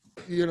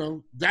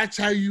 that's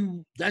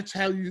the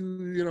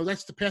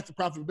path to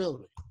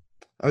profitability.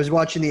 I was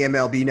watching the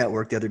MLB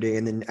Network the other day,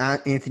 and then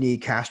Anthony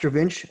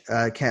Castrovince,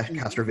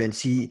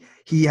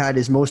 he had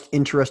his most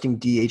interesting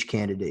DH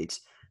candidates.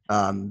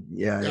 I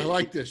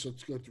like this.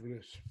 Let's go through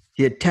this.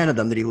 He had 10 of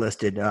them that he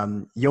listed.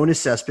 Yoenis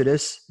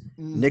Cespedes,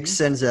 Nick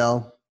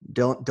Senzel,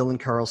 Dylan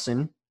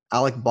Carlson,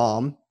 Alec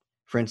Baum,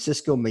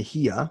 Francisco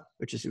Mejia,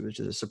 which is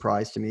a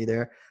surprise to me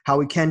there,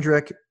 Howie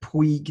Kendrick,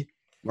 Puig,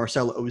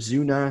 Marcelo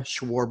Ozuna,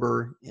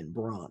 Schwarber, and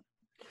Braun.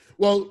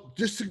 Well,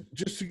 just to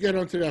get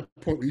onto that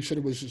point where you said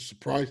it was a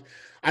surprise,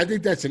 I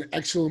think that's an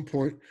excellent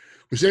point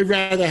because they'd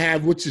rather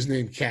have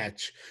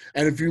catch.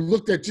 And if you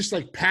looked at just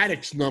like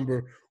Paddock's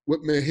number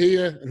with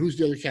Mejia, and who's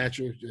the other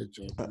catcher?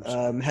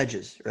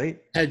 Hedges,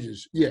 right?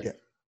 Hedges, yeah.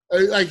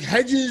 Like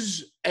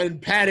Hedges and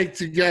Paddock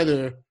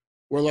together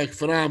were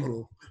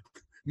phenomenal.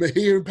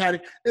 Mejia and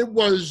Paddock, it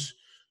was,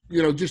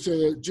 just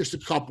a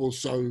couple,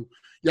 so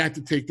you have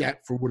to take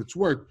that for what it's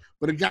worth.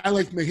 But a guy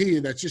like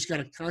Mejia that's just got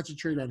to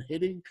concentrate on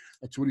hitting,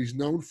 that's what he's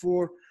known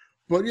for.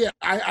 But, yeah,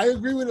 I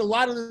agree with a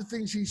lot of the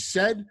things he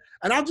said.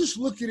 And I'll just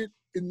look at it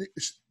in the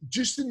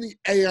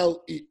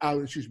NL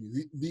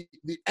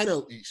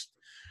East.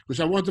 Because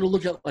I wanted to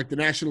look at, the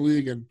National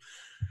League. And,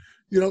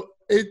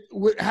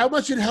 how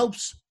much it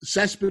helps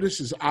Cespedes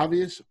is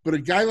obvious. But a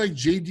guy like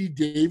J.D.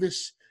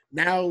 Davis,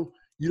 now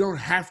you don't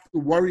have to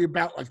worry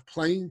about,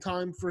 playing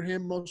time for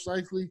him most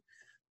likely.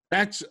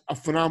 That's a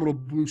phenomenal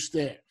boost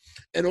there.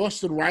 And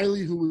Austin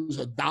Riley, who was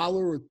 $1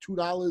 or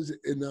 $2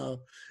 in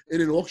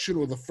an auction,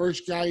 or the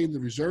first guy in the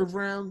reserve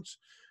rounds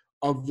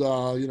of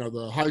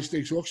the high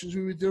stakes auctions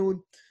we were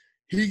doing,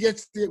 he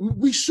gets there.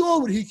 We saw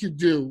what he could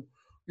do,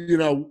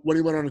 when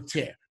he went on a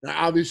tear. Now,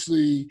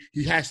 obviously,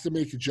 he has to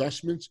make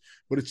adjustments,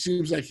 but it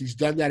seems like he's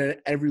done that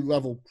at every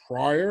level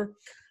prior.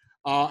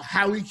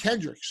 Howie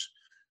Kendricks,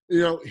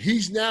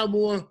 he's now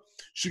more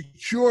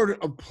secured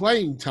of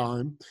playing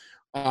time.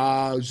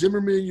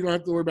 Zimmerman, you don't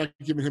have to worry about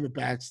giving him at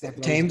bats.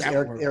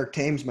 Eric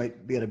Thames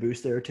might be at a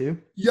boost there too.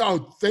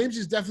 Thames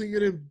is definitely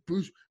going to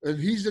boost, and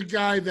he's the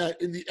guy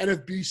that in the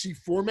NFBC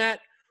format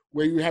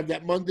where you have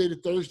that Monday to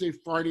Thursday,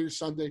 Friday to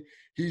Sunday,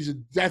 he's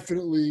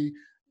definitely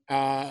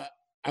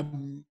a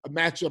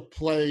matchup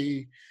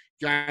play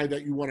guy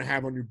that you want to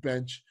have on your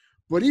bench.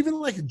 But even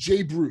like a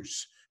Jay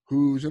Bruce,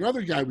 who's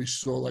another guy we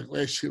saw like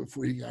last year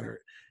before he got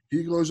hurt,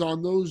 he goes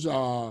on those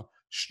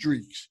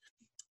streaks.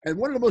 And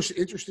one of the most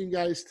interesting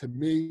guys to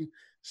me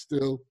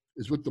still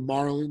is with the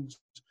Marlins,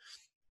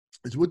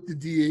 is with the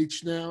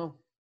DH now.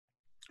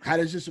 How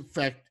does this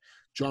affect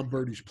John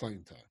Birdie's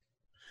playing time?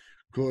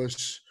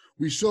 Because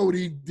we saw what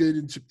he did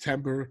in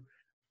September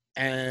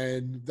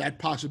and that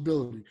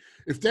possibility.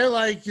 If they're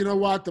like, you know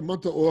what, the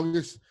month of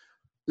August,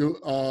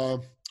 the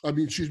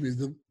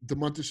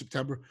month of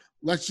September,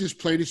 let's just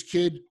play this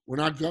kid. We're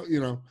not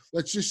going,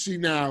 let's just see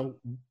now,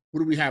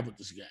 what do we have with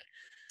this guy?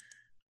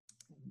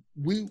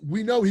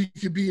 We know he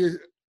could be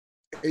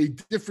a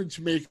difference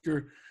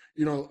maker,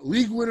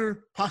 league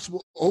winner,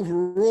 possible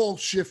overall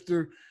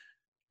shifter,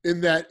 in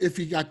that if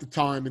he got the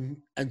time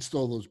and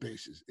stole those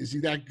bases. Is he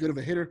that good of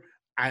a hitter?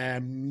 I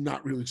am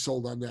not really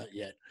sold on that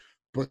yet,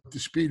 but the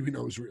speed we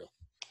know is real.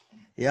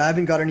 Yeah, I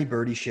haven't got any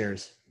Birdie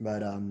shares,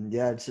 but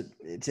yeah,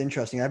 it's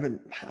interesting. I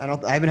haven't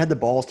had the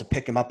balls to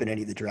pick him up in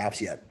any of the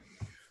drafts yet.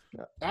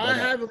 I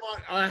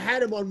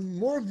had him on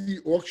more of the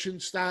auction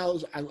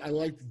styles. I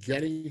liked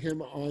getting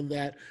him on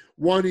that.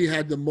 One, he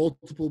had the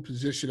multiple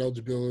position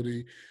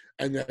eligibility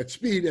and that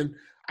speed. And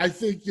I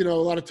think, a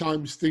lot of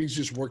times things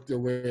just work their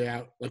way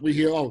out. Like we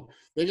hear,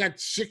 they got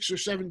 6 or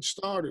 7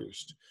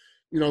 starters.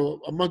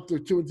 A month or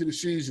two into the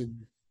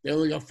season, they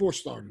only got 4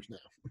 starters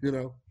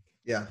now,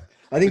 Yeah.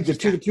 I think the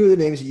two of the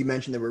names that you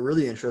mentioned that were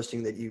really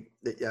interesting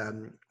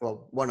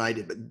one I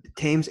did, but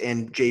Thames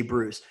and Jay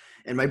Bruce.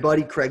 And my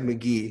buddy Craig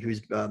McGee,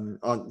 who's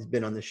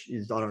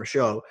is on our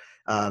show,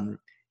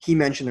 he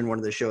mentioned in one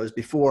of the shows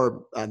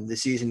before the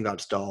season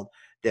got stalled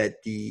that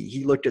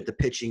he looked at the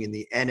pitching in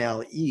the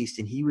NL East,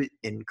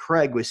 and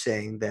Craig was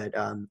saying that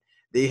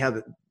they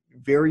have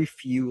very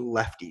few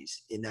lefties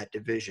in that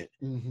division.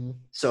 Mm-hmm.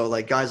 So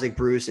like guys like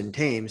Bruce and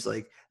Thames,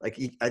 I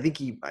think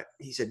he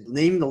said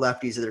name the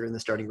lefties that are in the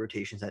starting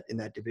rotations in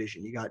that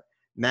division. You got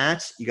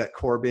Matz, you got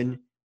Corbin,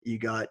 you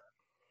got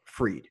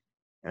Fried.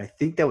 And I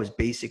think that was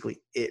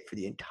basically it for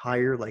the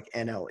entire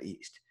NL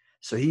East.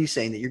 So he's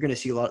saying that you're going to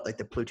see a lot like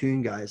the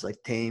platoon guys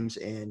like Thames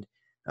and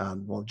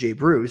Jay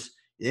Bruce.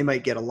 They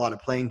might get a lot of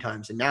playing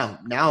times, and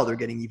now they're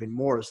getting even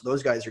more. So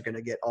those guys are going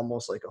to get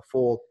almost like a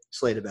full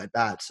slate of at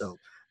bats. So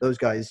those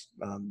guys.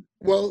 I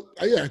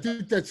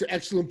think that's an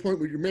excellent point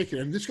what you're making,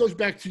 and this goes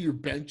back to your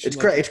bench. It's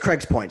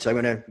Craig's point, so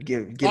I'm going to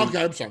give.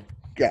 Okay, I'm sorry.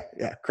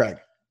 Yeah, Craig.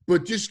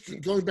 But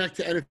just going back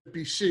to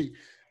NFBC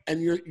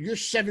and your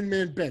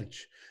 7-man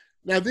bench.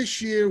 Now,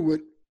 this year,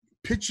 with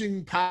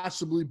pitching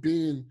possibly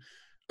being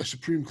a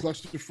supreme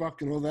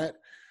clusterfuck and all that,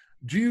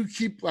 do you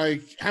keep,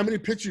 how many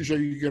pitchers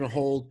are you going to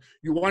hold?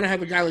 You want to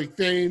have a guy like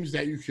Thames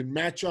that you can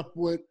match up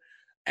with,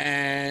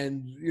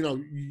 and,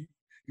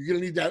 you're going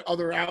to need that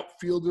other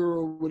outfielder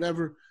or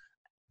whatever.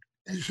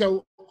 And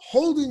so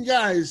holding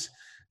guys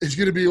is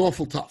going to be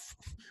awful tough.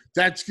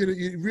 That's going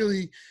to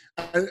really,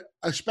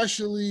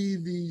 especially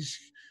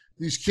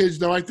these kids.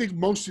 Now, I think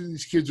most of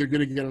these kids are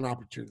going to get an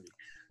opportunity.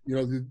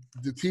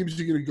 The teams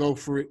are going to go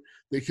for it.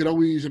 They could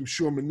always, I'm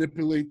sure,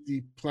 manipulate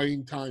the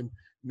playing time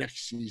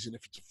next season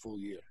if it's a full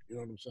year. You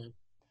know what I'm saying?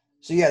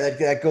 So yeah,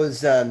 that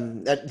goes.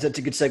 That's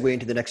a good segue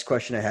into the next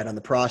question I had on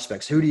the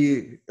prospects. Who do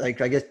you like?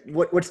 I guess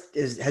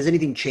has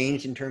anything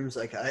changed in terms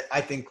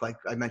I think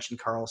I mentioned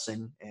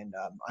Carlson, and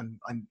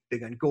I'm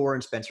big on Gore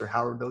and Spencer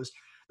Howard.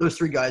 Those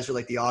 3 guys are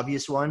the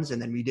obvious ones,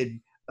 and then we did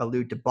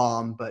allude to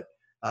Baum, but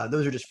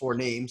those are just 4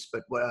 names.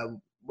 But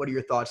what are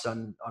your thoughts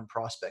on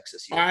prospects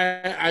this year?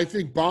 I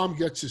think Baum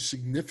gets a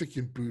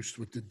significant boost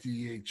with the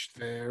DH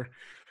there.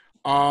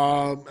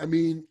 Joe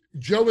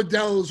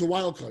Adell is a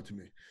wild card to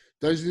me.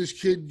 Does this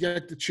kid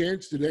get the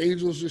chance? Do the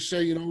Angels just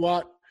say, you know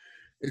what?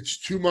 It's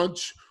 2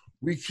 months.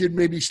 We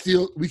could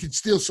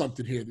steal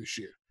something here this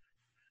year.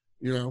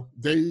 We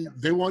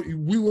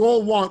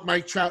all want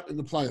Mike Trout in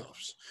the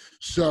playoffs.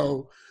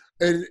 So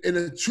in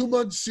a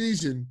 2-month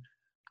season,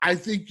 I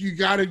think you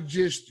got to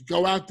just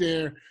go out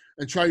there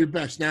and try your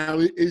best.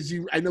 Now,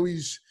 I know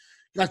he's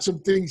got some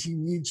things he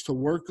needs to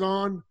work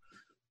on,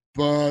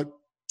 but,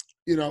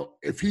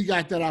 if he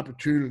got that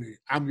opportunity,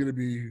 I'm going to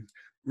be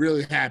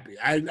really happy.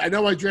 I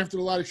know I drafted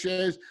a lot of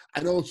shares.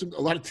 I know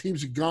a lot of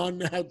teams are gone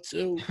now,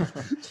 too.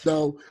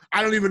 So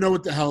I don't even know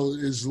what the hell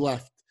is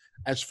left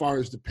as far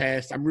as the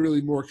past. I'm really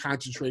more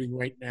concentrating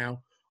right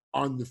now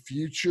on the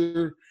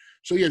future.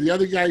 So, yeah, the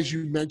other guys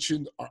you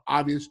mentioned are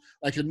obvious,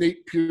 like a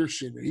Nate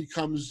Pearson. He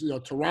comes,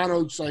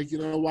 Toronto's like, you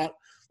know what?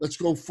 Let's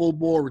go full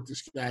bore with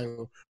this guy.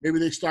 Or maybe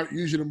they start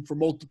using him for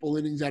multiple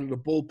innings out of the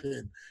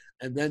bullpen.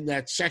 And then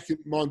that second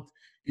month,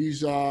 he's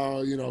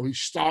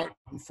starting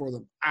for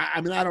them.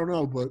 I don't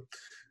know, but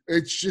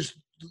it's just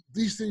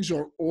these things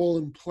are all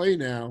in play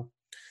now.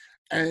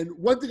 And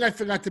one thing I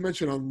forgot to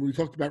mention when we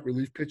talked about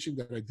relief pitching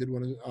that I did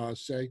want to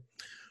say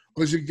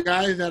was a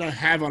guy that I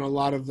have on a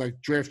lot of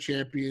draft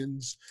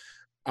champions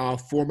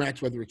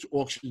formats, whether it's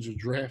auctions or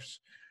drafts.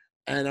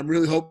 And I'm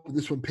really hoping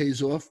this one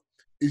pays off,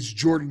 is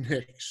Jordan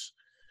Hicks.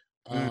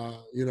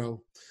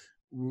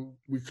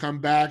 we come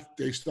back,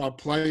 they start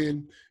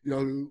playing. You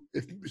know,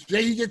 if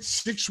say he gets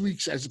 6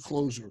 weeks as a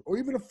closer, or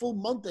even a full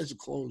month as a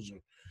closer,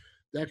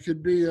 that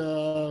could be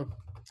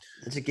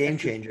it's a game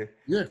changer.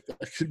 Yeah,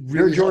 that could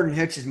really. Jordan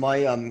Hicks is my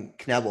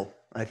Knebel.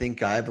 I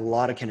think I have a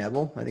lot of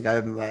Knebel. I think I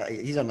have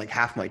he's on like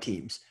half my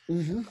teams.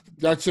 Mm-hmm.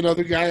 That's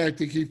another guy. I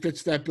think he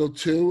fits that bill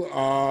too.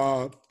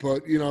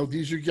 But you know,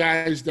 these are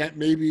guys that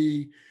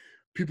maybe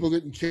people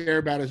didn't care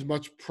about as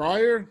much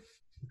prior.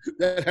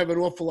 That have an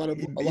awful lot of.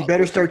 You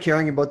better start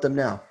caring about them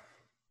now.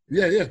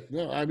 Yeah.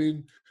 No, I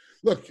mean,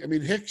 look. I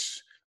mean,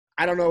 Hicks.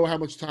 I don't know how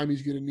much time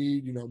he's going to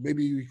need. You know,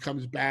 maybe he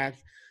comes back.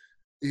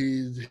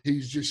 He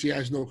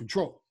has no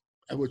control,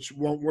 which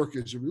won't work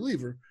as a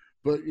reliever.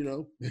 But you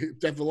know,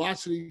 that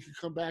velocity, he can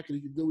come back and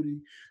he can do what he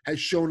has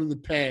shown in the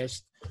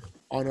past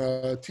on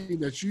a team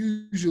that's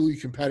usually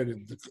competitive,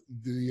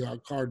 the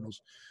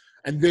Cardinals,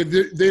 and they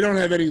don't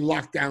have any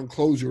lockdown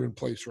closer in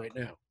place right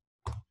now.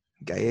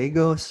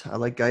 Gallegos. I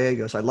like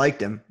Gallegos. I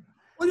liked him.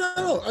 Well,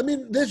 no. I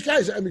mean, there's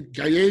guys. I mean,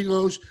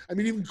 Gallegos. I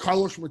mean, even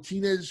Carlos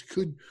Martinez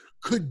could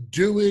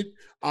do it.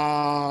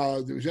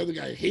 There was the other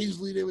guy,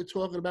 Hazley, they were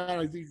talking about.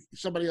 I think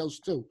somebody else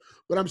too.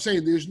 But I'm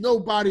saying there's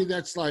nobody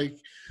that's like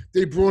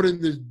they brought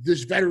in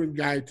this veteran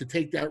guy to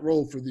take that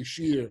role for this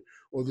year,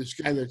 or this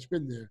guy that's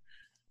been there.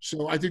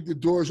 So I think the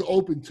door's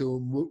open to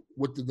him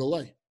with the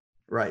delay.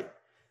 Right.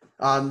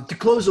 To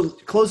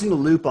closing the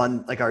loop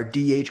on like our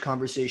DH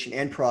conversation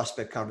and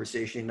prospect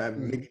conversation,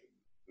 maybe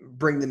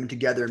bring them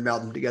together and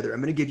meld them together.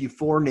 I'm going to give you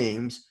 4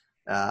 names.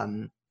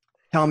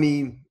 Tell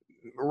me,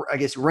 I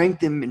guess, rank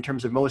them in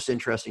terms of most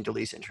interesting to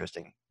least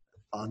interesting.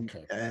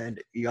 Okay.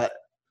 And you got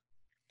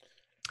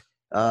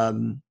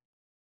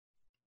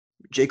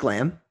Jake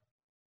Lamb,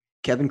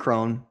 Kevin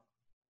Cron,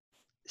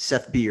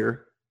 Seth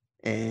Beer,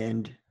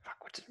 and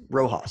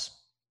Rojas.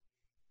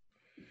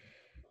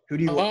 Who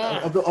do you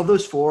of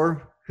those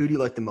 4? Who do you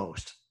like the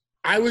most?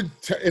 I would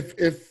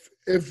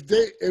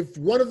if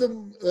one of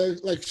them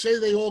like say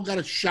they all got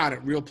a shot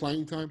at real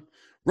playing time,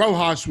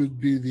 Rojas would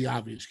be the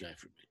obvious guy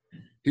for me.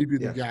 He'd be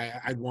the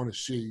guy I'd want to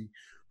see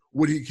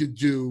what he could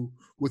do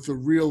with a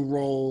real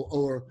role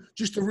or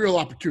just a real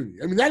opportunity.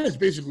 I mean, that is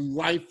basically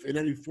life in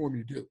any form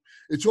you do.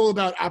 It's all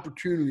about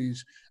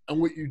opportunities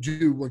and what you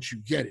do once you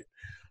get it.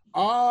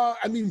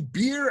 I mean,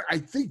 Beer. I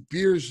think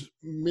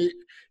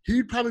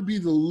he'd probably be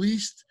the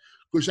least.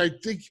 Because I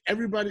think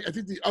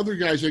the other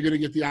guys are going to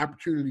get the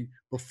opportunity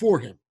before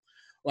him.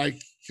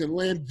 Like, can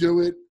Lamb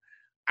do it?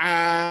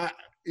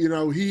 You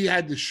know, he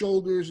had the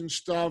shoulders and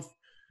stuff.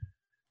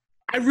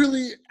 Out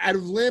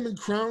of Lamb and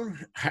Cron,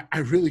 I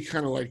really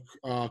kind of like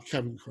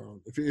Kevin Cron.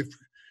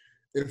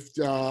 If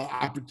the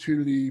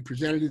opportunity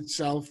presented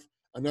itself,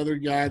 another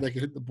guy that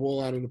could hit the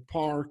ball out of the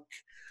park.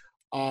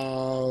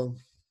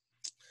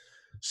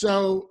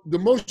 So the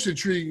most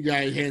intriguing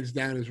guy, hands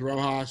down, is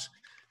Rojas.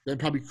 Then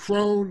probably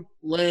Cron,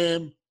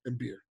 Lamb, and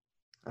Beer.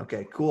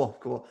 Okay,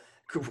 cool.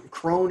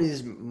 Cron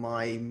is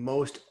my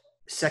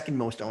second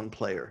most owned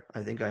player.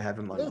 I think I have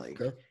him on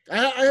league. Okay.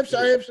 I have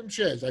some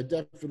shares.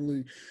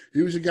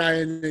 He was a guy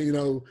in, you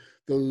know,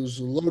 those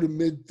low to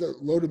mid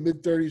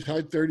 30s,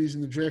 high 30s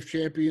in the draft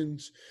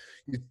champions.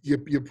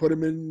 You put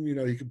him in, you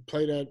know, he could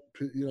play that,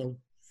 you know,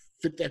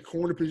 fit that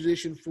corner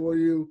position for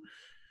you.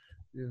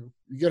 You know,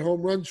 you get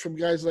home runs from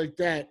guys like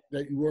that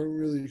you weren't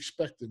really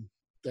expecting.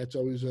 That's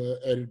always an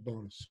added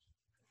bonus.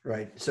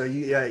 Right. So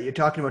you're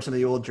talking about some of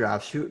the old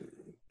drafts.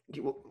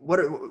 What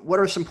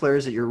are some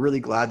players that you're really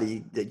glad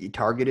that you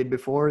targeted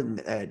before and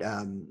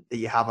that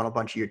you have on a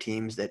bunch of your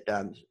teams that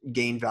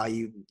gain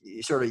value?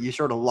 You sort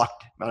of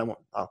lucked.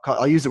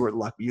 I'll use the word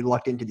luck. But you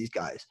lucked into these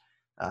guys.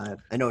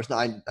 I know it's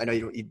not. I know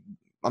you.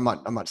 I'm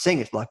not saying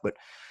it's luck, but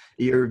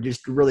you're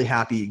just really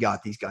happy you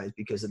got these guys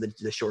because of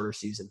the shorter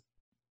season.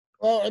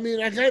 Well, I mean,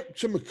 I got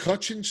some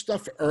McCutchen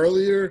stuff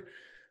earlier.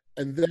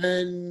 And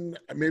then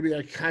maybe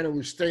I kind of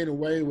was staying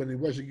away when he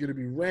wasn't going to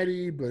be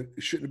ready, but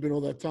it shouldn't have been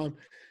all that time.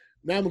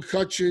 Now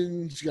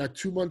McCutchen's got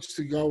 2 months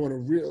to go on a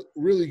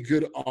really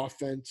good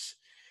offense.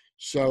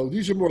 So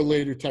these are more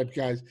later type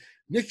guys.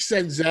 Nick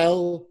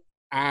Senzel,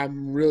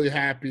 I'm really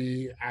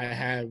happy I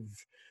have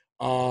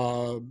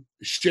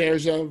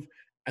shares of.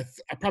 I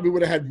probably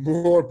would have had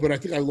more, but I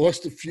think I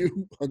lost a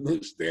few on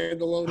those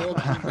standalone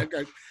options that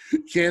got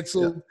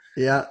canceled.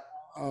 Yeah.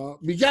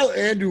 Miguel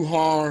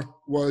Andujar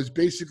was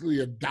basically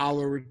 $1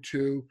 or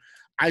 $2.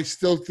 I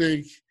still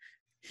think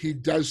he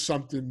does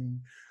something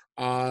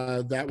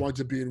that winds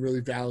up being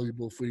really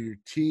valuable for your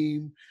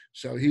team.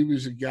 So he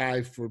was a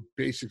guy for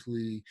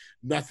basically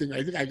nothing.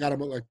 I think I got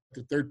him at like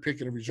the 3rd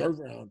pick in a reserve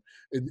round,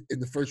 in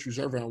the first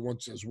reserve round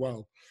once as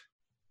well.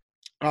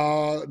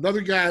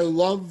 Another guy I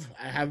love,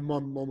 I have him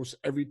on almost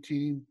every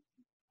team,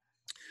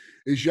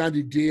 is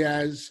Yandy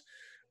Diaz.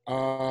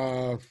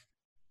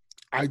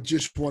 I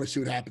just want to see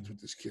what happens with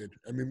this kid.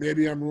 I mean,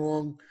 maybe I'm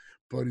wrong,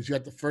 but he's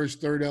got the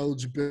first, third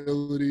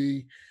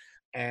eligibility,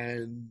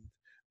 and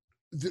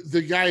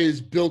the guy is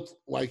built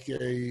like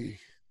a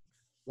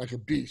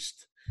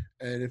beast.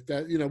 And if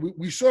that, you know,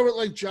 we saw it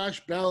like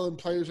Josh Bell and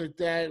players like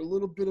that, a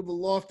little bit of a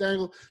loft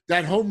angle.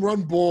 That home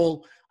run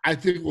ball, I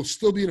think will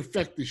still be in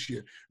effect this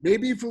year.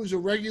 Maybe if it was a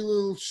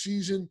regular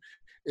season,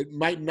 it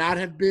might not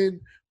have been,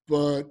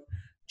 but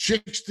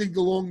chicks dig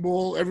the long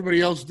ball.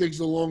 Everybody else digs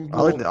the long I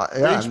ball. like that.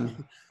 Yeah,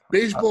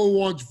 Baseball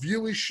wants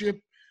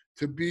viewership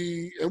to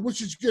be, and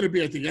which is going to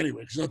be, I think,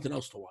 anyway, because nothing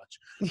else to watch.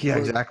 yeah,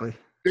 But exactly.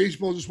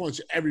 baseball just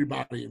wants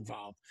everybody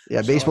involved.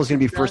 Yeah, So baseball's I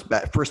going to be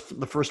think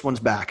the first one's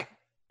back.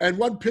 And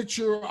one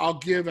pitcher I'll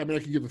give, I mean,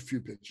 I can give a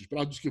few pitchers, but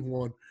I'll just give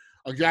one.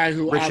 A guy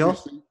who Rich Hill?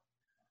 obviously,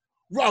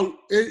 well,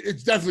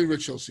 it's definitely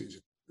Rich Hill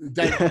season.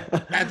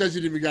 That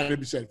doesn't even got to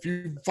be said. If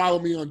you follow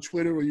me on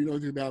Twitter or you know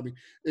anything about me,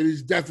 it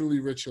is definitely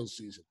Rich Hill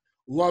season.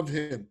 Love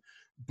him.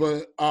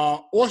 But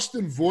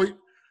Austin Voigt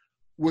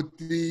with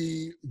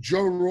the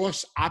Joe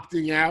Ross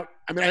opting out,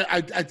 I mean,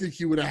 I think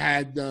he would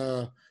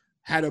have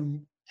had a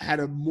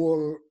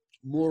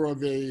more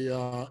of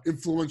a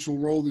influential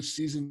role this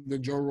season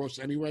than Joe Ross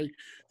anyway.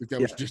 I think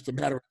that was just a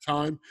matter of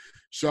time.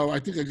 So I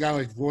think a guy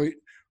like Voigt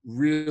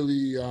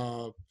really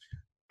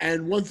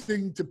and one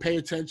thing to pay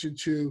attention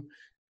to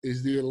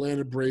is the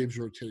Atlanta Braves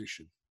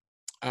rotation.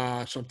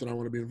 Something I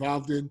want to be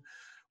involved in.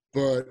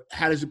 But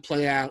how does it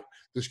play out?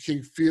 Does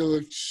King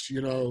Felix,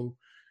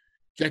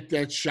 get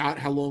that shot?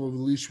 How long of a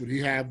leash would he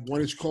have?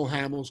 When is Cole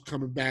Hamels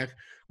coming back?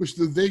 Which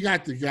they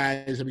got the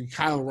guys. I mean,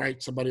 Kyle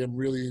Wright, somebody I'm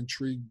really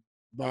intrigued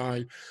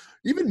by.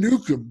 Even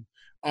Newcomb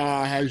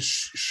has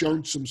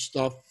shown some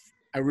stuff.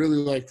 I really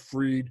like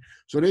Fried.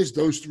 So there's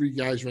those three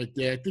guys right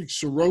there. I think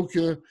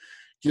Soroka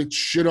gets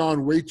shit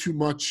on way too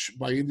much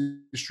by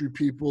industry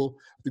people.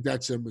 I think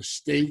that's a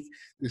mistake.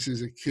 This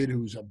is a kid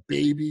who's a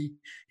baby.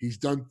 He's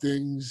done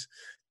things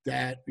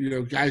that,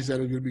 guys that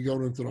are going to be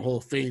going into the Hall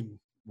of Fame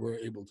were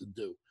able to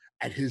do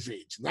at his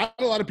age. Not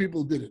a lot of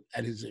people did it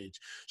at his age.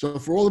 So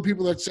for all the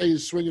people that say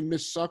his swing and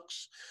miss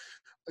sucks,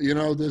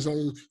 there's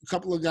a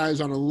couple of guys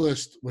on a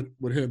list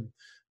with him,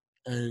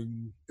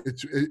 and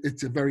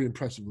it's a very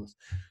impressive list.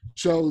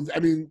 So, I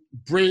mean,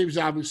 Braves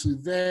obviously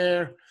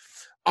there.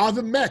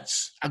 The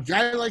Mets, a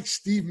guy like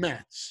Steve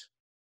Matz.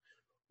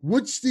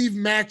 What Steve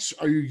Matz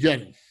are you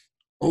getting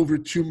over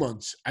 2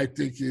 months? I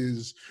think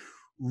is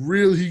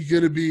really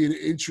going to be an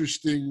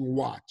interesting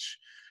watch.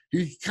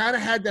 He kind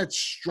of had that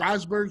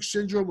Strasburg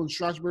syndrome when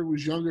Strasburg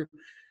was younger.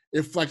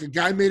 If like a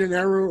guy made an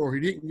error or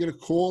he didn't get a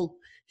call,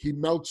 he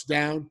melts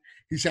down.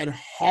 He's had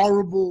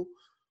horrible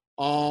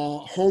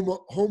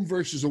home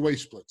versus away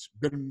splits.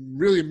 Been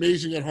really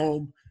amazing at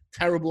home,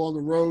 terrible on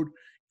the road.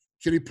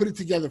 Can he put it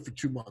together for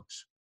 2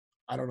 months?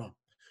 I don't know.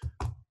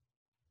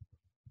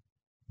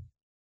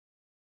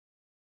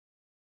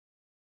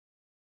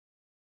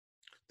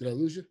 Did I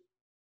lose you?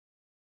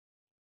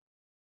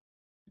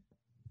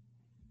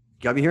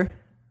 Got me here?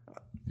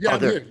 Yeah,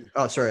 there. here.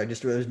 Oh, sorry. I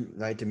just realized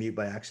I had to mute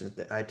by accident.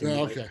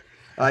 Okay.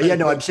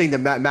 I'm saying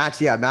that Matt's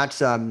he's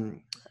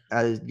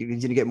going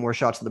to get more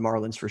shots at the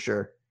Marlins for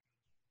sure.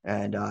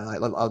 And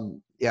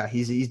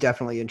he's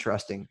definitely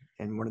interesting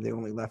and one of the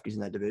only lefties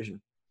in that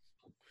division.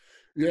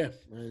 Yeah,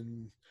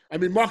 and I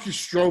mean Marcus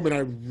Stroman,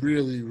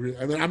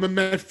 I'm a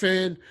Met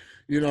fan.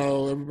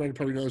 Everybody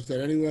probably knows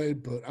that anyway,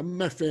 but I'm a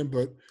Met fan.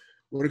 But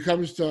when it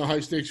comes to high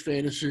stakes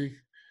fantasy,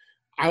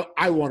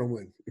 I want to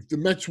win. If the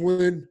Mets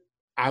win,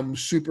 I'm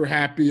super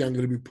happy. I'm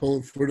going to be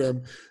pulling for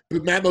them.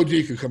 But Matt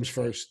Modica comes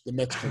first. The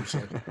Mets come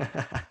second.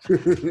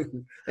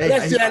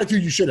 That's the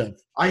attitude you should have.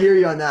 I hear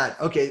you on that.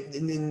 Okay,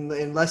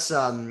 in less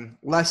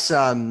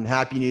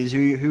happy news,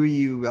 who are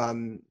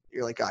you?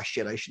 You're like, oh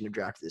shit, I shouldn't have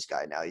drafted this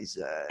guy. Now he's.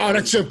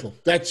 That's simple.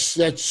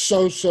 That's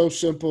so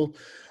simple.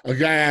 A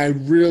guy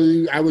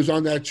I was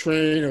on that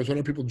train. I was one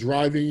of the people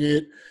driving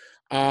it.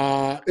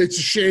 It's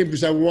a shame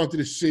because I wanted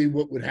to see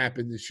what would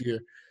happen this year,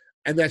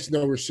 and that's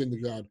Noah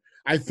Syndergaard.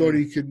 I thought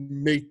he could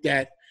make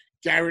that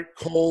Garrett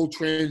Cole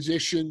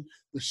transition,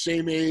 the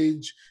same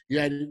age. He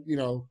had, and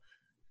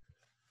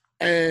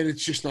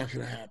it's just not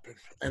going to happen.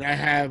 And I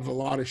have a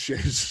lot of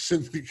shares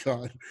of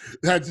Syndergaard.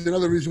 That's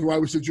another reason why I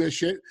was a draft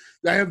share.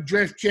 I have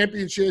draft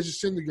champion shares of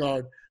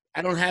Syndergaard.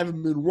 I don't have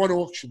him in one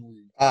auction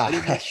league. I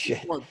didn't have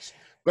him once,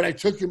 but I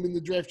took him in the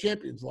draft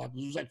champions lot.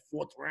 It was like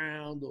 4th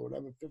round or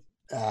whatever. 5th.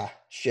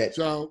 Shit.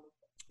 So,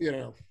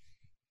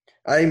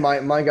 I think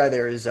my guy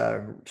there is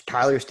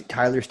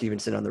Tyler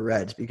Stevenson on the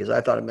Reds because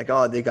I thought I'm like,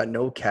 oh, they got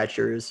no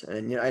catchers,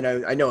 and I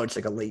know it's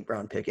like a late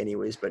round pick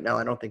anyways, but now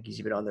I don't think he's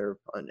even on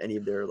any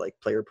of their like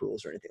player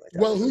pools or anything like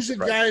that. Well, who's a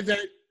guy that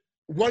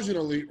was an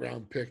elite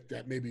round pick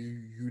that maybe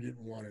you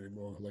didn't want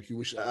anymore? Like you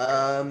wish.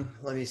 Let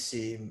me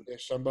see.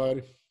 There's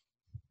somebody.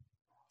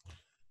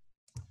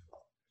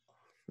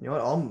 You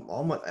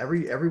know what?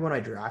 Everyone I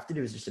drafted,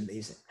 it was just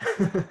amazing.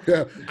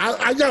 Yeah,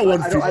 I got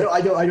one.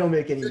 I don't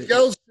make any.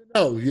 Miguel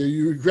Sano,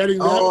 you regretting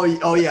that?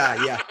 Oh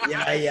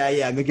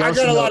yeah. Miguel I got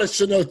Sano. A lot of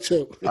Sano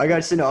too. I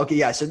got Sano. Okay,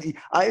 yeah. So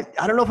I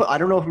don't know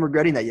if I'm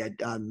regretting that yet.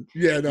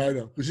 Yeah, no, I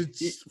know because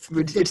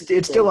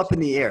it's still up in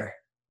the air.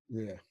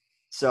 Yeah.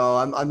 So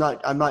I'm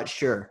not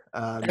sure.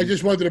 I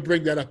just wanted to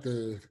bring that up.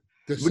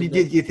 What do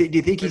you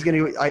think he's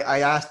going to? I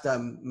asked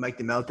Mike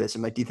DeMouth this.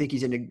 I'm like, do you think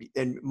he's going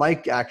to? And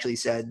Mike actually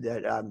said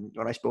that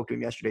when I spoke to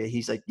him yesterday,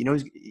 he's like,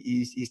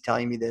 he's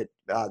telling me that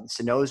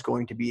Sano is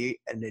going to be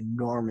an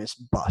enormous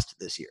bust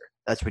this year.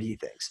 That's what he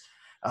thinks.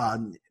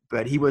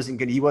 But he wasn't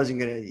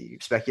gonna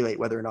speculate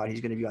whether or not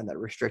he's gonna be on that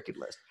restricted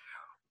list.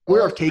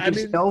 Where I've taken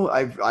Snow,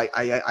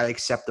 I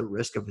accept the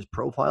risk of his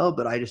profile,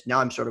 but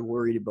I'm sort of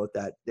worried about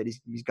that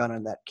he's gone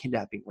on that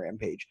kidnapping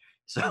rampage.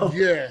 So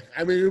yeah,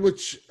 I mean,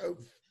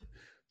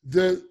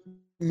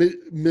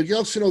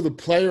 Miguel Sano, the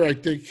player, I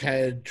think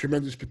had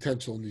tremendous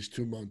potential in these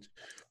 2 months,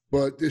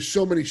 but there's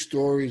so many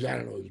stories. I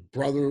don't know, his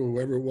brother,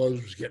 whoever it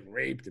was getting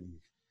raped, and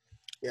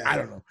I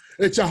don't know.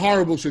 It's a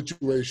horrible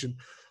situation.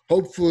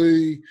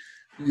 Hopefully,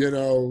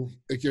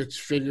 it gets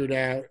figured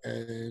out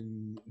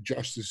and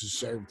justice is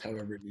served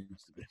however it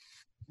needs to be.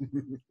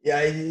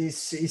 Yeah, he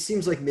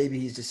seems like maybe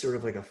he's just sort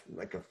of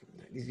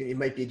he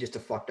might be just a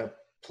fucked up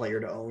player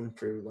to own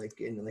for it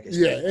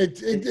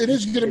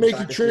is going to make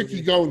it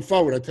tricky going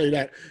forward. I'll tell you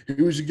that.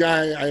 He was a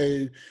guy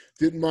I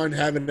didn't mind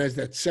having as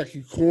that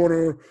second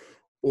corner,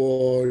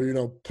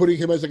 or putting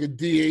him as like a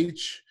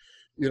DH.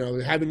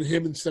 Having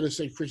him instead of,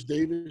 say, Chris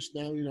Davis.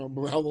 Now, I'm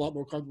a hell of a lot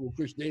more comfortable with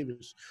Chris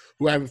Davis,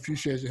 who I have a few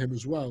shares of him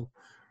as well.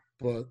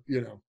 But,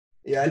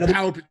 yeah, the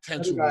power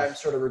potential. Another guy I'm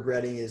sort of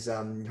regretting is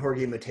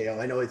Jorge Mateo.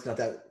 I know it's not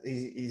that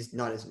he's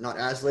not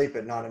as late,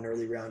 but not an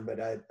early round. But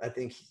I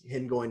think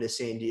him going to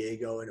San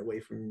Diego and away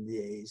from the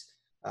A's.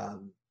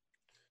 I'm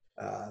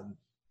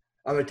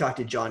going to talk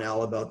to John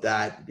L about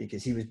that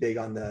because he was big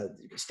on the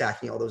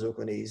stacking all those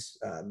Oakland A's,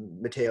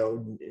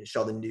 Mateo,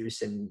 Sheldon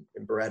Neuse, and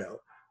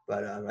Barreto.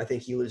 But I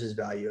think he loses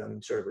value.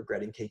 I'm sort of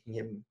regretting taking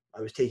him.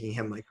 I was taking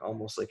him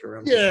almost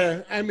around.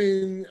 Yeah, I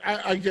mean,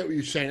 I get what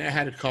you're saying. I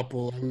had a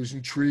couple. I was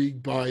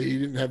intrigued by he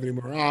didn't have any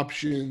more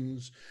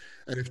options.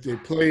 And if they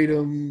played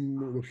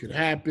him, what could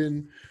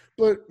happen?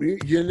 But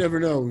you never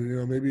know.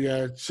 Maybe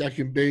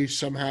second base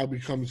somehow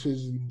becomes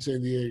his in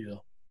San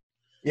Diego.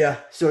 Yeah.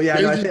 So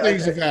yeah,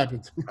 things have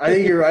happened. I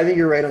think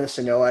you're right on the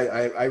Sano.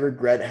 I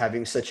regret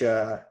having such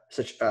a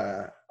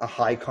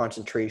high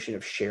concentration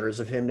of shares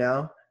of him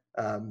now.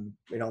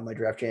 In all my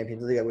draft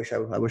Champions League, I wish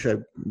I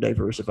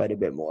diversified a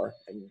bit more.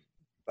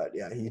 But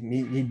yeah,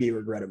 he'd be a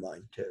regret of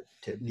mine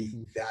to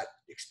be that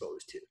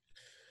exposed to.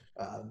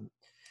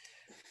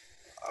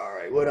 All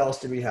right, what else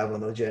did we have on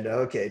the agenda?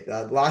 Okay,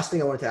 the last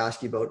thing I wanted to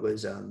ask you about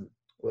was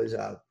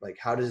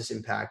how does this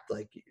impact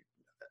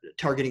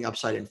targeting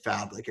upside in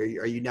Fab? Are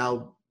you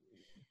now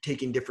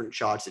taking different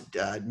shots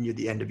at near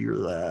the end of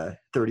your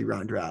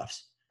 30-round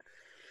drafts?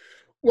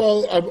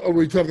 Well, are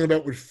we talking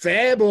about with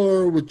Fab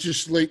or with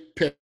just late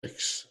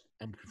picks?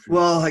 I'm confused.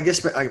 Well, I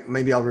guess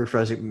maybe I'll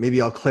rephrase it.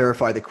 Maybe I'll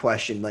clarify the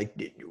question.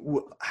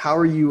 How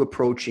are you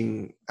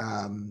approaching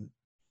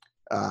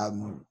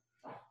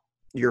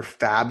your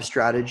Fab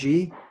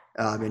strategy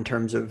in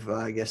terms of,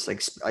 I guess,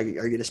 are you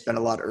going to spend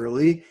a lot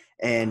early?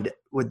 And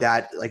would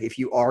that, if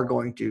you are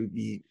going to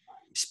be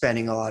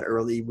spending a lot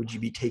early, would you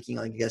be taking,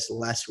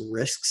 less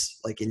risks,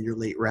 in your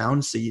late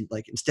rounds? So you,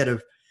 instead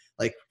of,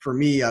 for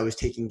me, I was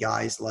taking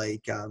guys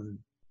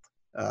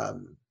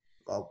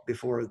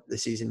before the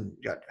season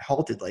got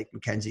halted, like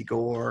Mackenzie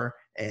Gore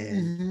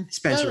and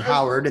Spencer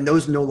Howard, and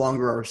those no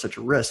longer are such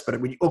a risk. But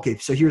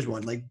so here's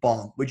one,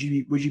 Baum. Would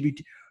you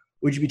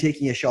be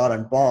taking a shot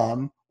on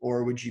Baum,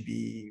 or would you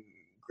be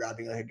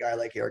grabbing a guy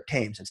like Eric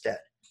Thames instead?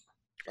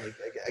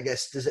 I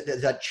guess does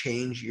that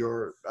change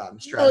your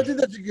strategy? No, I think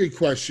that's a good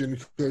question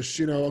because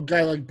a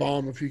guy like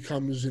Baum, if he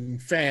comes in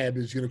Fab,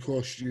 is going to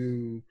cost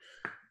you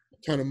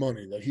ton of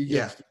money. He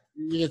gets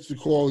the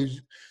call.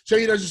 So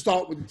he doesn't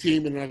start with the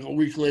team, and a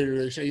week later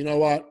they say, you know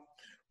what,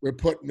 we're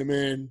putting him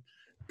in.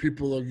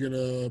 People are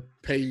gonna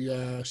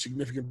pay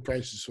significant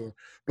prices for.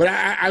 But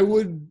I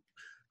would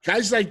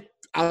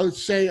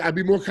say I'd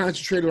be more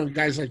concentrated on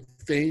guys like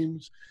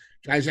Thames,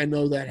 guys I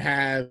know that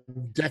have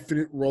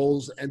definite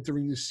roles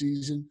entering the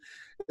season.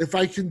 If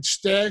I can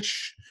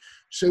stash,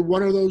 say,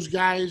 one of those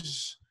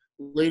guys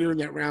later in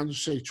that round,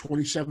 say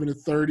 27 to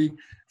 30, if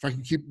I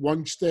can keep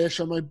one stash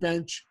on my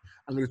bench,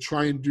 I'm going to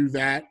try and do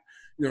that,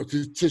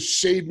 to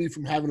save me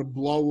from having to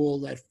blow all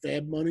that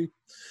Fab money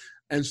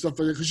and stuff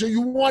like that. Because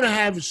you want to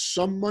have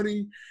some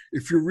money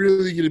if you're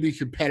really going to be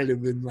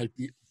competitive in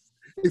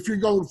if you're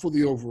going for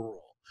the overall.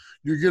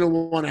 You're going to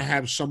want to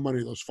have some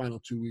money those final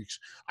 2 weeks.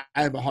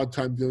 I have a hard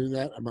time doing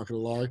that. I'm not going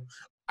to lie.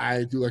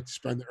 I do like to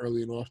spend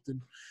early and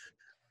often.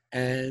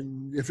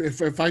 And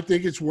if I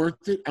think it's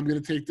worth it, I'm going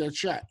to take that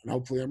shot, and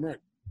hopefully I'm right.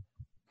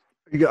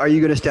 Are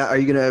you going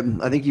to?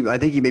 I think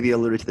you maybe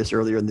alluded to this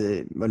earlier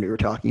when we were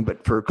talking.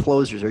 But for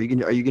closers, are you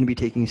going to be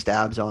taking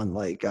stabs on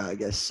a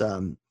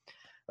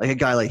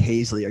guy like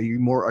Hazley? Are you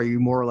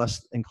more or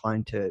less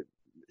inclined to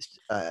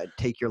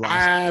take your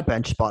last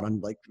bench spot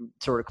on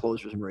sort of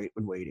closers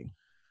when waiting?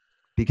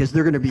 Because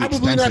they're going to be probably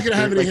expensive. Not going to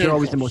have any they're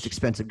always the most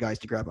expensive guys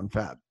to grab on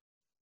Fab.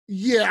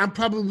 Yeah, I'm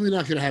probably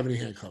not going to have any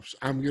handcuffs.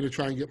 I'm going to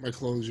try and get my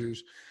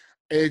closers.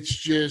 It's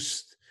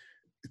just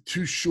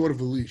too short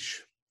of a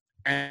leash.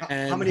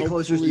 And how many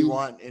closers do you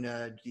want in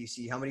a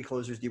DC? How many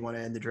closers do you want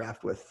to end the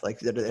draft with?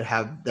 That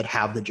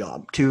have the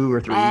job, 2 or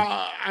 3?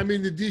 I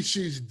mean, the DC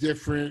is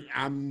different.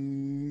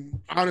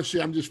 I'm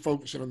just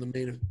focusing on the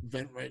main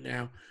event right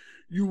now.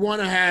 You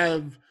want to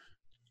have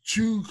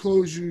 2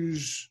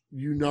 closers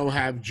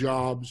have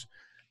jobs,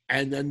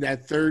 and then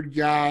that third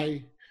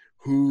guy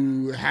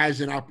who has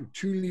an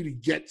opportunity to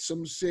get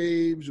some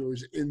saves or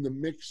is in the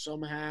mix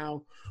somehow,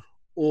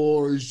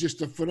 or is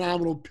just a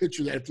phenomenal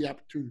pitcher that at the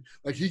opportunity.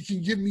 Like, he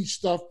can give me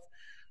stuff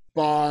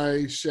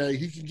by, say,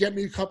 he can get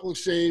me a couple of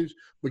saves,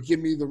 but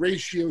give me the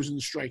ratios and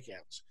the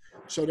strikeouts.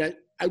 So that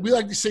we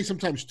like to say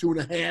sometimes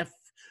 2.5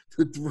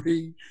 to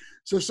 3.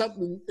 So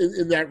something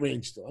in that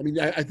range still. I mean,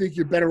 I think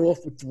you're better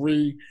off with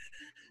 3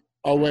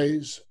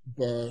 always,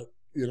 but,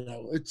 you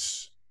know,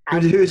 it's –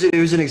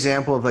 Who's an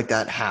example of like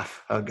that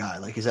half a guy?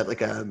 Like, is that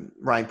like a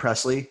Ryan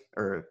Presley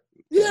or?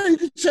 Yeah, you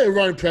could say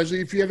Ryan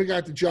Presley. If he ever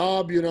got the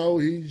job, you know,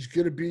 he's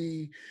going to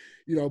be,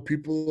 you know,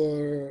 people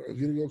are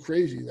going to go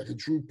crazy. Like a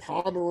Drew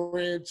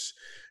Pomerantz,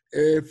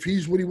 if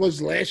he's what he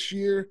was last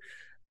year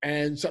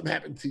and something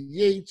happened to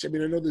Yates. I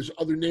mean, I know there's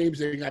other names.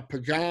 They got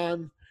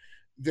Pagan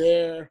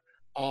there.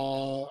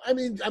 I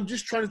mean, I'm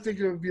just trying to think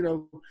of, you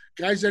know,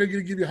 guys that are going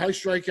to give you high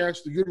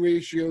strikeouts, the good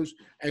ratios,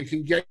 and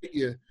can get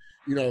you,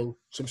 you know,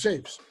 some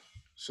saves.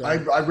 So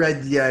I read,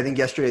 I think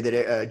yesterday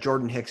that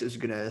Jordan Hicks is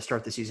going to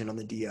start the season on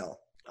the DL.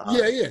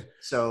 Yeah.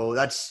 So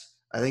that's,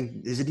 I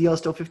think, is the DL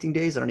still 15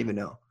 days? I don't even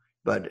know,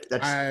 but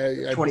that's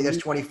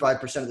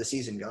 25% of the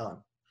season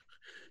gone.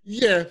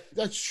 Yeah,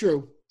 that's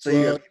true.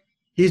 So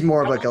he's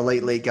more of like a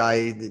late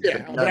guy.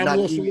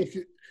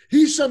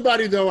 He's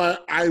somebody though.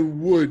 I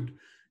would,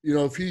 you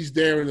know, if he's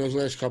there in those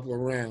last couple of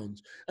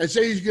rounds, and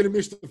say he's going to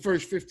miss the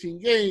first 15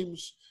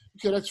 games,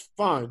 okay, that's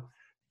fine.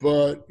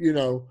 But, you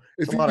know,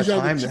 if that's a lot of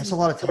time. That's a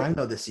lot of time,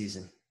 though, this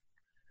season.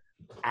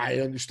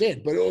 I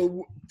understand. But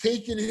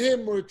taking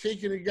him or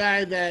taking a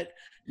guy that,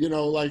 you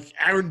know, like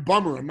Aaron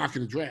Bummer, I'm not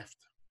going to draft.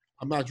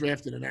 I'm not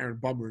drafting an Aaron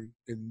Bummer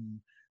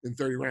in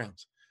 30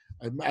 rounds.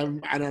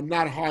 I'm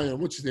not high on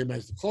what's his name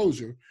as the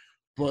closer,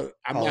 but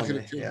I'm not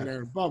going to take an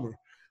Aaron Bummer.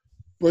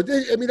 But,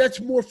 I mean,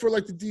 that's more for,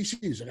 like, the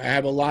DCs. I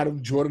have a lot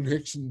of Jordan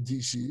Hicks in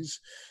DCs,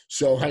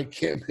 so I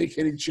can't make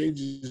any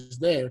changes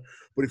there.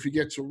 But if he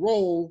gets a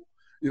role –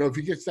 you know, if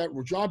he gets that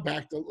job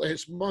back the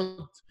last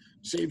month,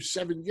 saved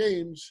 7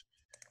 games,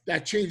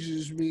 that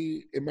changes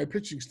me in my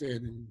pitching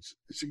standings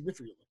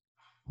significantly.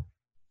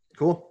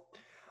 Cool.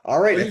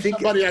 All right. I think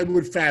somebody I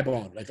would fab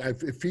on. Like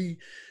if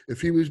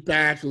he was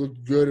back,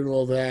 looked good and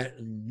all that,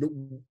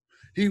 and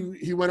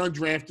he went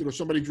undrafted or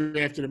somebody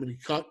drafted him and he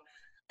cut,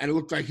 and it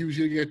looked like he was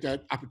going to get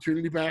that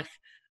opportunity back,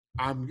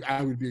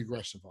 I would be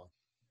aggressive on.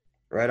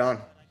 Right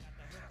on.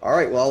 All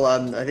right. Well,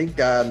 I think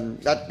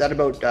that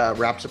about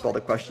wraps up all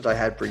the questions I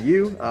had for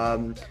you.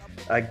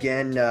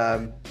 Again,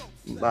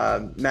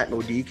 Matt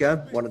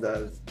Modica, one of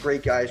the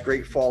great guys,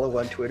 great follow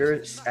on Twitter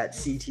at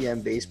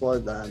CTM Baseball.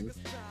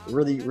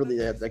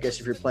 Really, I guess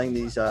if you're playing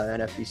these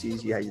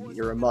NFBCs,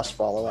 you're a must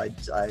follow.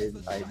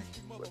 I'm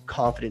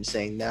confident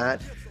saying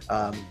that.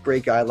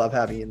 Great guy. Love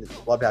having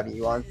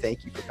you on.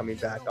 Thank you for coming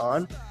back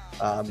on.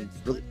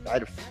 Really, I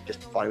just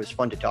thought it was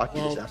fun to talk to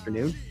you this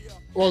afternoon.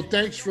 Well,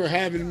 thanks for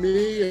having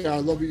me. I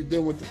love what you're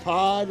doing with the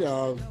pod.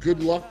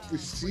 Good luck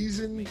this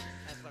season.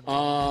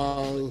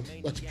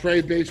 Let's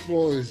pray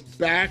baseball is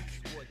back,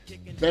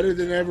 better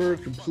than ever,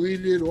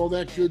 completed, all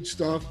that good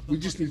stuff. We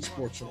just need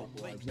sports in our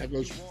lives. That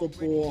goes for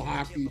football,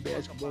 hockey,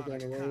 basketball down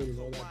the road, and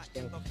all that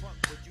stuff.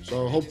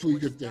 So hopefully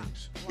good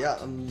things. Yeah,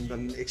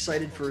 I'm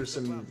excited for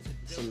some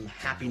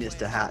happiness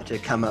to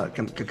come, and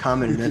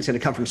it's going to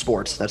come from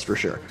sports. That's for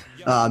sure.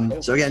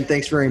 So again,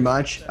 thanks very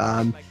much.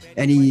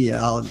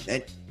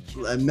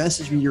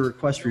 Message me your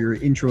request for your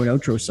intro and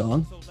outro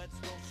song.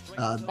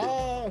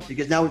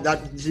 Because now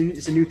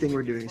it's a new thing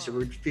we're doing, so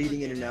we're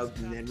fading in and out,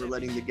 and then we're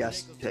letting the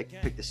guests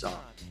pick the song.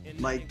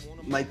 Mike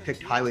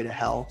picked "Highway to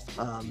Hell"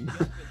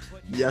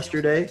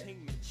 yesterday,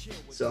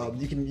 so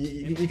you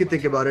can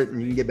think about it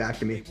and you can get back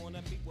to me.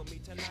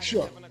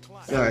 Sure.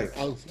 All right.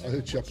 I'll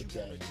hit you up with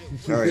that.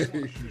 All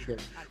right. Sure.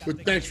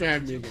 But thanks for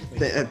having me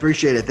again.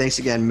 Appreciate it. Thanks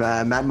again,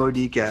 Matt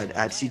Modica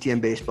at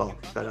CTM Baseball.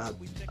 But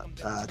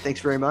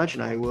thanks very much,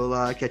 and I will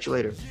catch you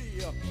later.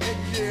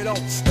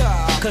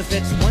 Cause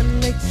it's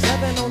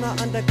 187 on an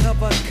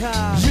undercover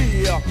car.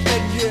 Yeah,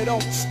 and you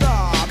don't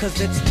stop. Cause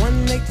it's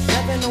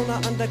 187 on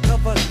an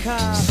undercover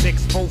car.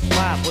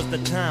 6:05 was the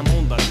time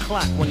on the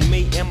clock when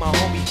me and my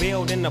homie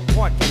bailed in the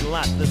parking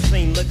lot. The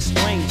scene looked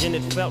strange and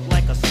it felt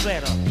like a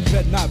setup.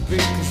 Better not be,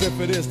 cause if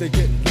it is, they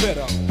getting lit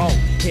up. Oh,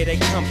 here they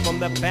come from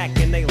the back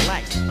and they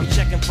lax. I'm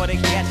checking for the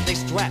gats, they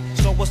strap.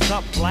 So what's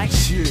up, black?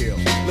 Chill,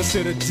 let's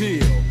hit a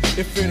deal.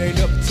 If it ain't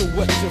up to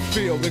what you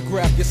feel, then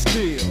grab your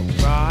steel.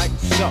 Right,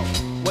 so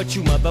what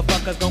you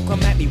motherfuckers gon'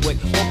 come at me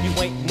with? Hope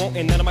you ain't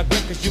wanting none of my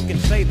grip, cause you can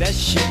say that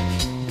shit.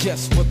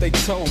 Guess what they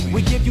told me?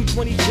 We give you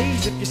 20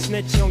 G's if you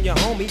snitch on your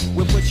homie.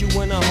 We'll put you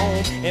in a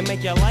home and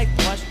make your life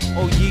plush.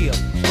 Oh yeah,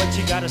 but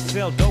you gotta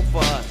sell dope for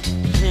us.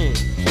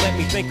 Let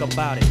me think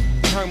about it.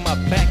 Turn my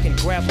back and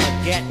grab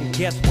my gat, and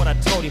guess what I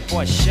told him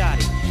before I shot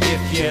it?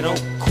 If you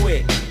don't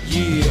quit,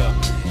 yeah.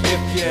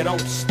 If you don't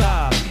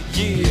stop,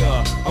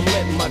 yeah. I'm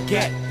letting my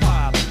gat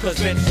pop.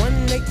 Cause it's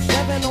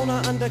 187 on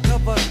an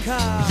undercover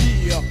car.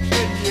 Yeah,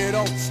 and you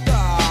don't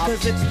stop.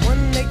 Cause it's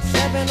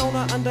 187 on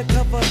an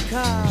undercover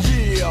car.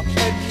 Yeah,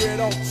 and you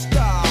don't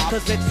stop.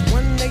 Cause it's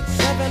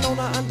 187 on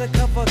an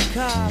undercover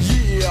cop.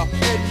 Yeah,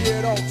 and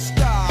you don't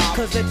stop.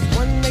 Cause it's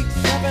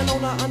 187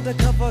 on an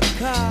undercover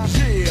cop.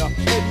 Yeah,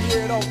 and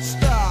you don't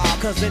stop.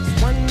 Cause it's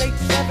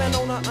 187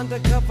 on an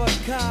undercover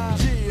cop.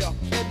 Yeah,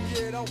 and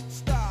you don't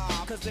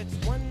stop. Cause it's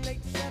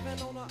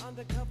 187 on an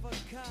undercover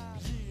cop.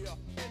 Yeah,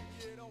 and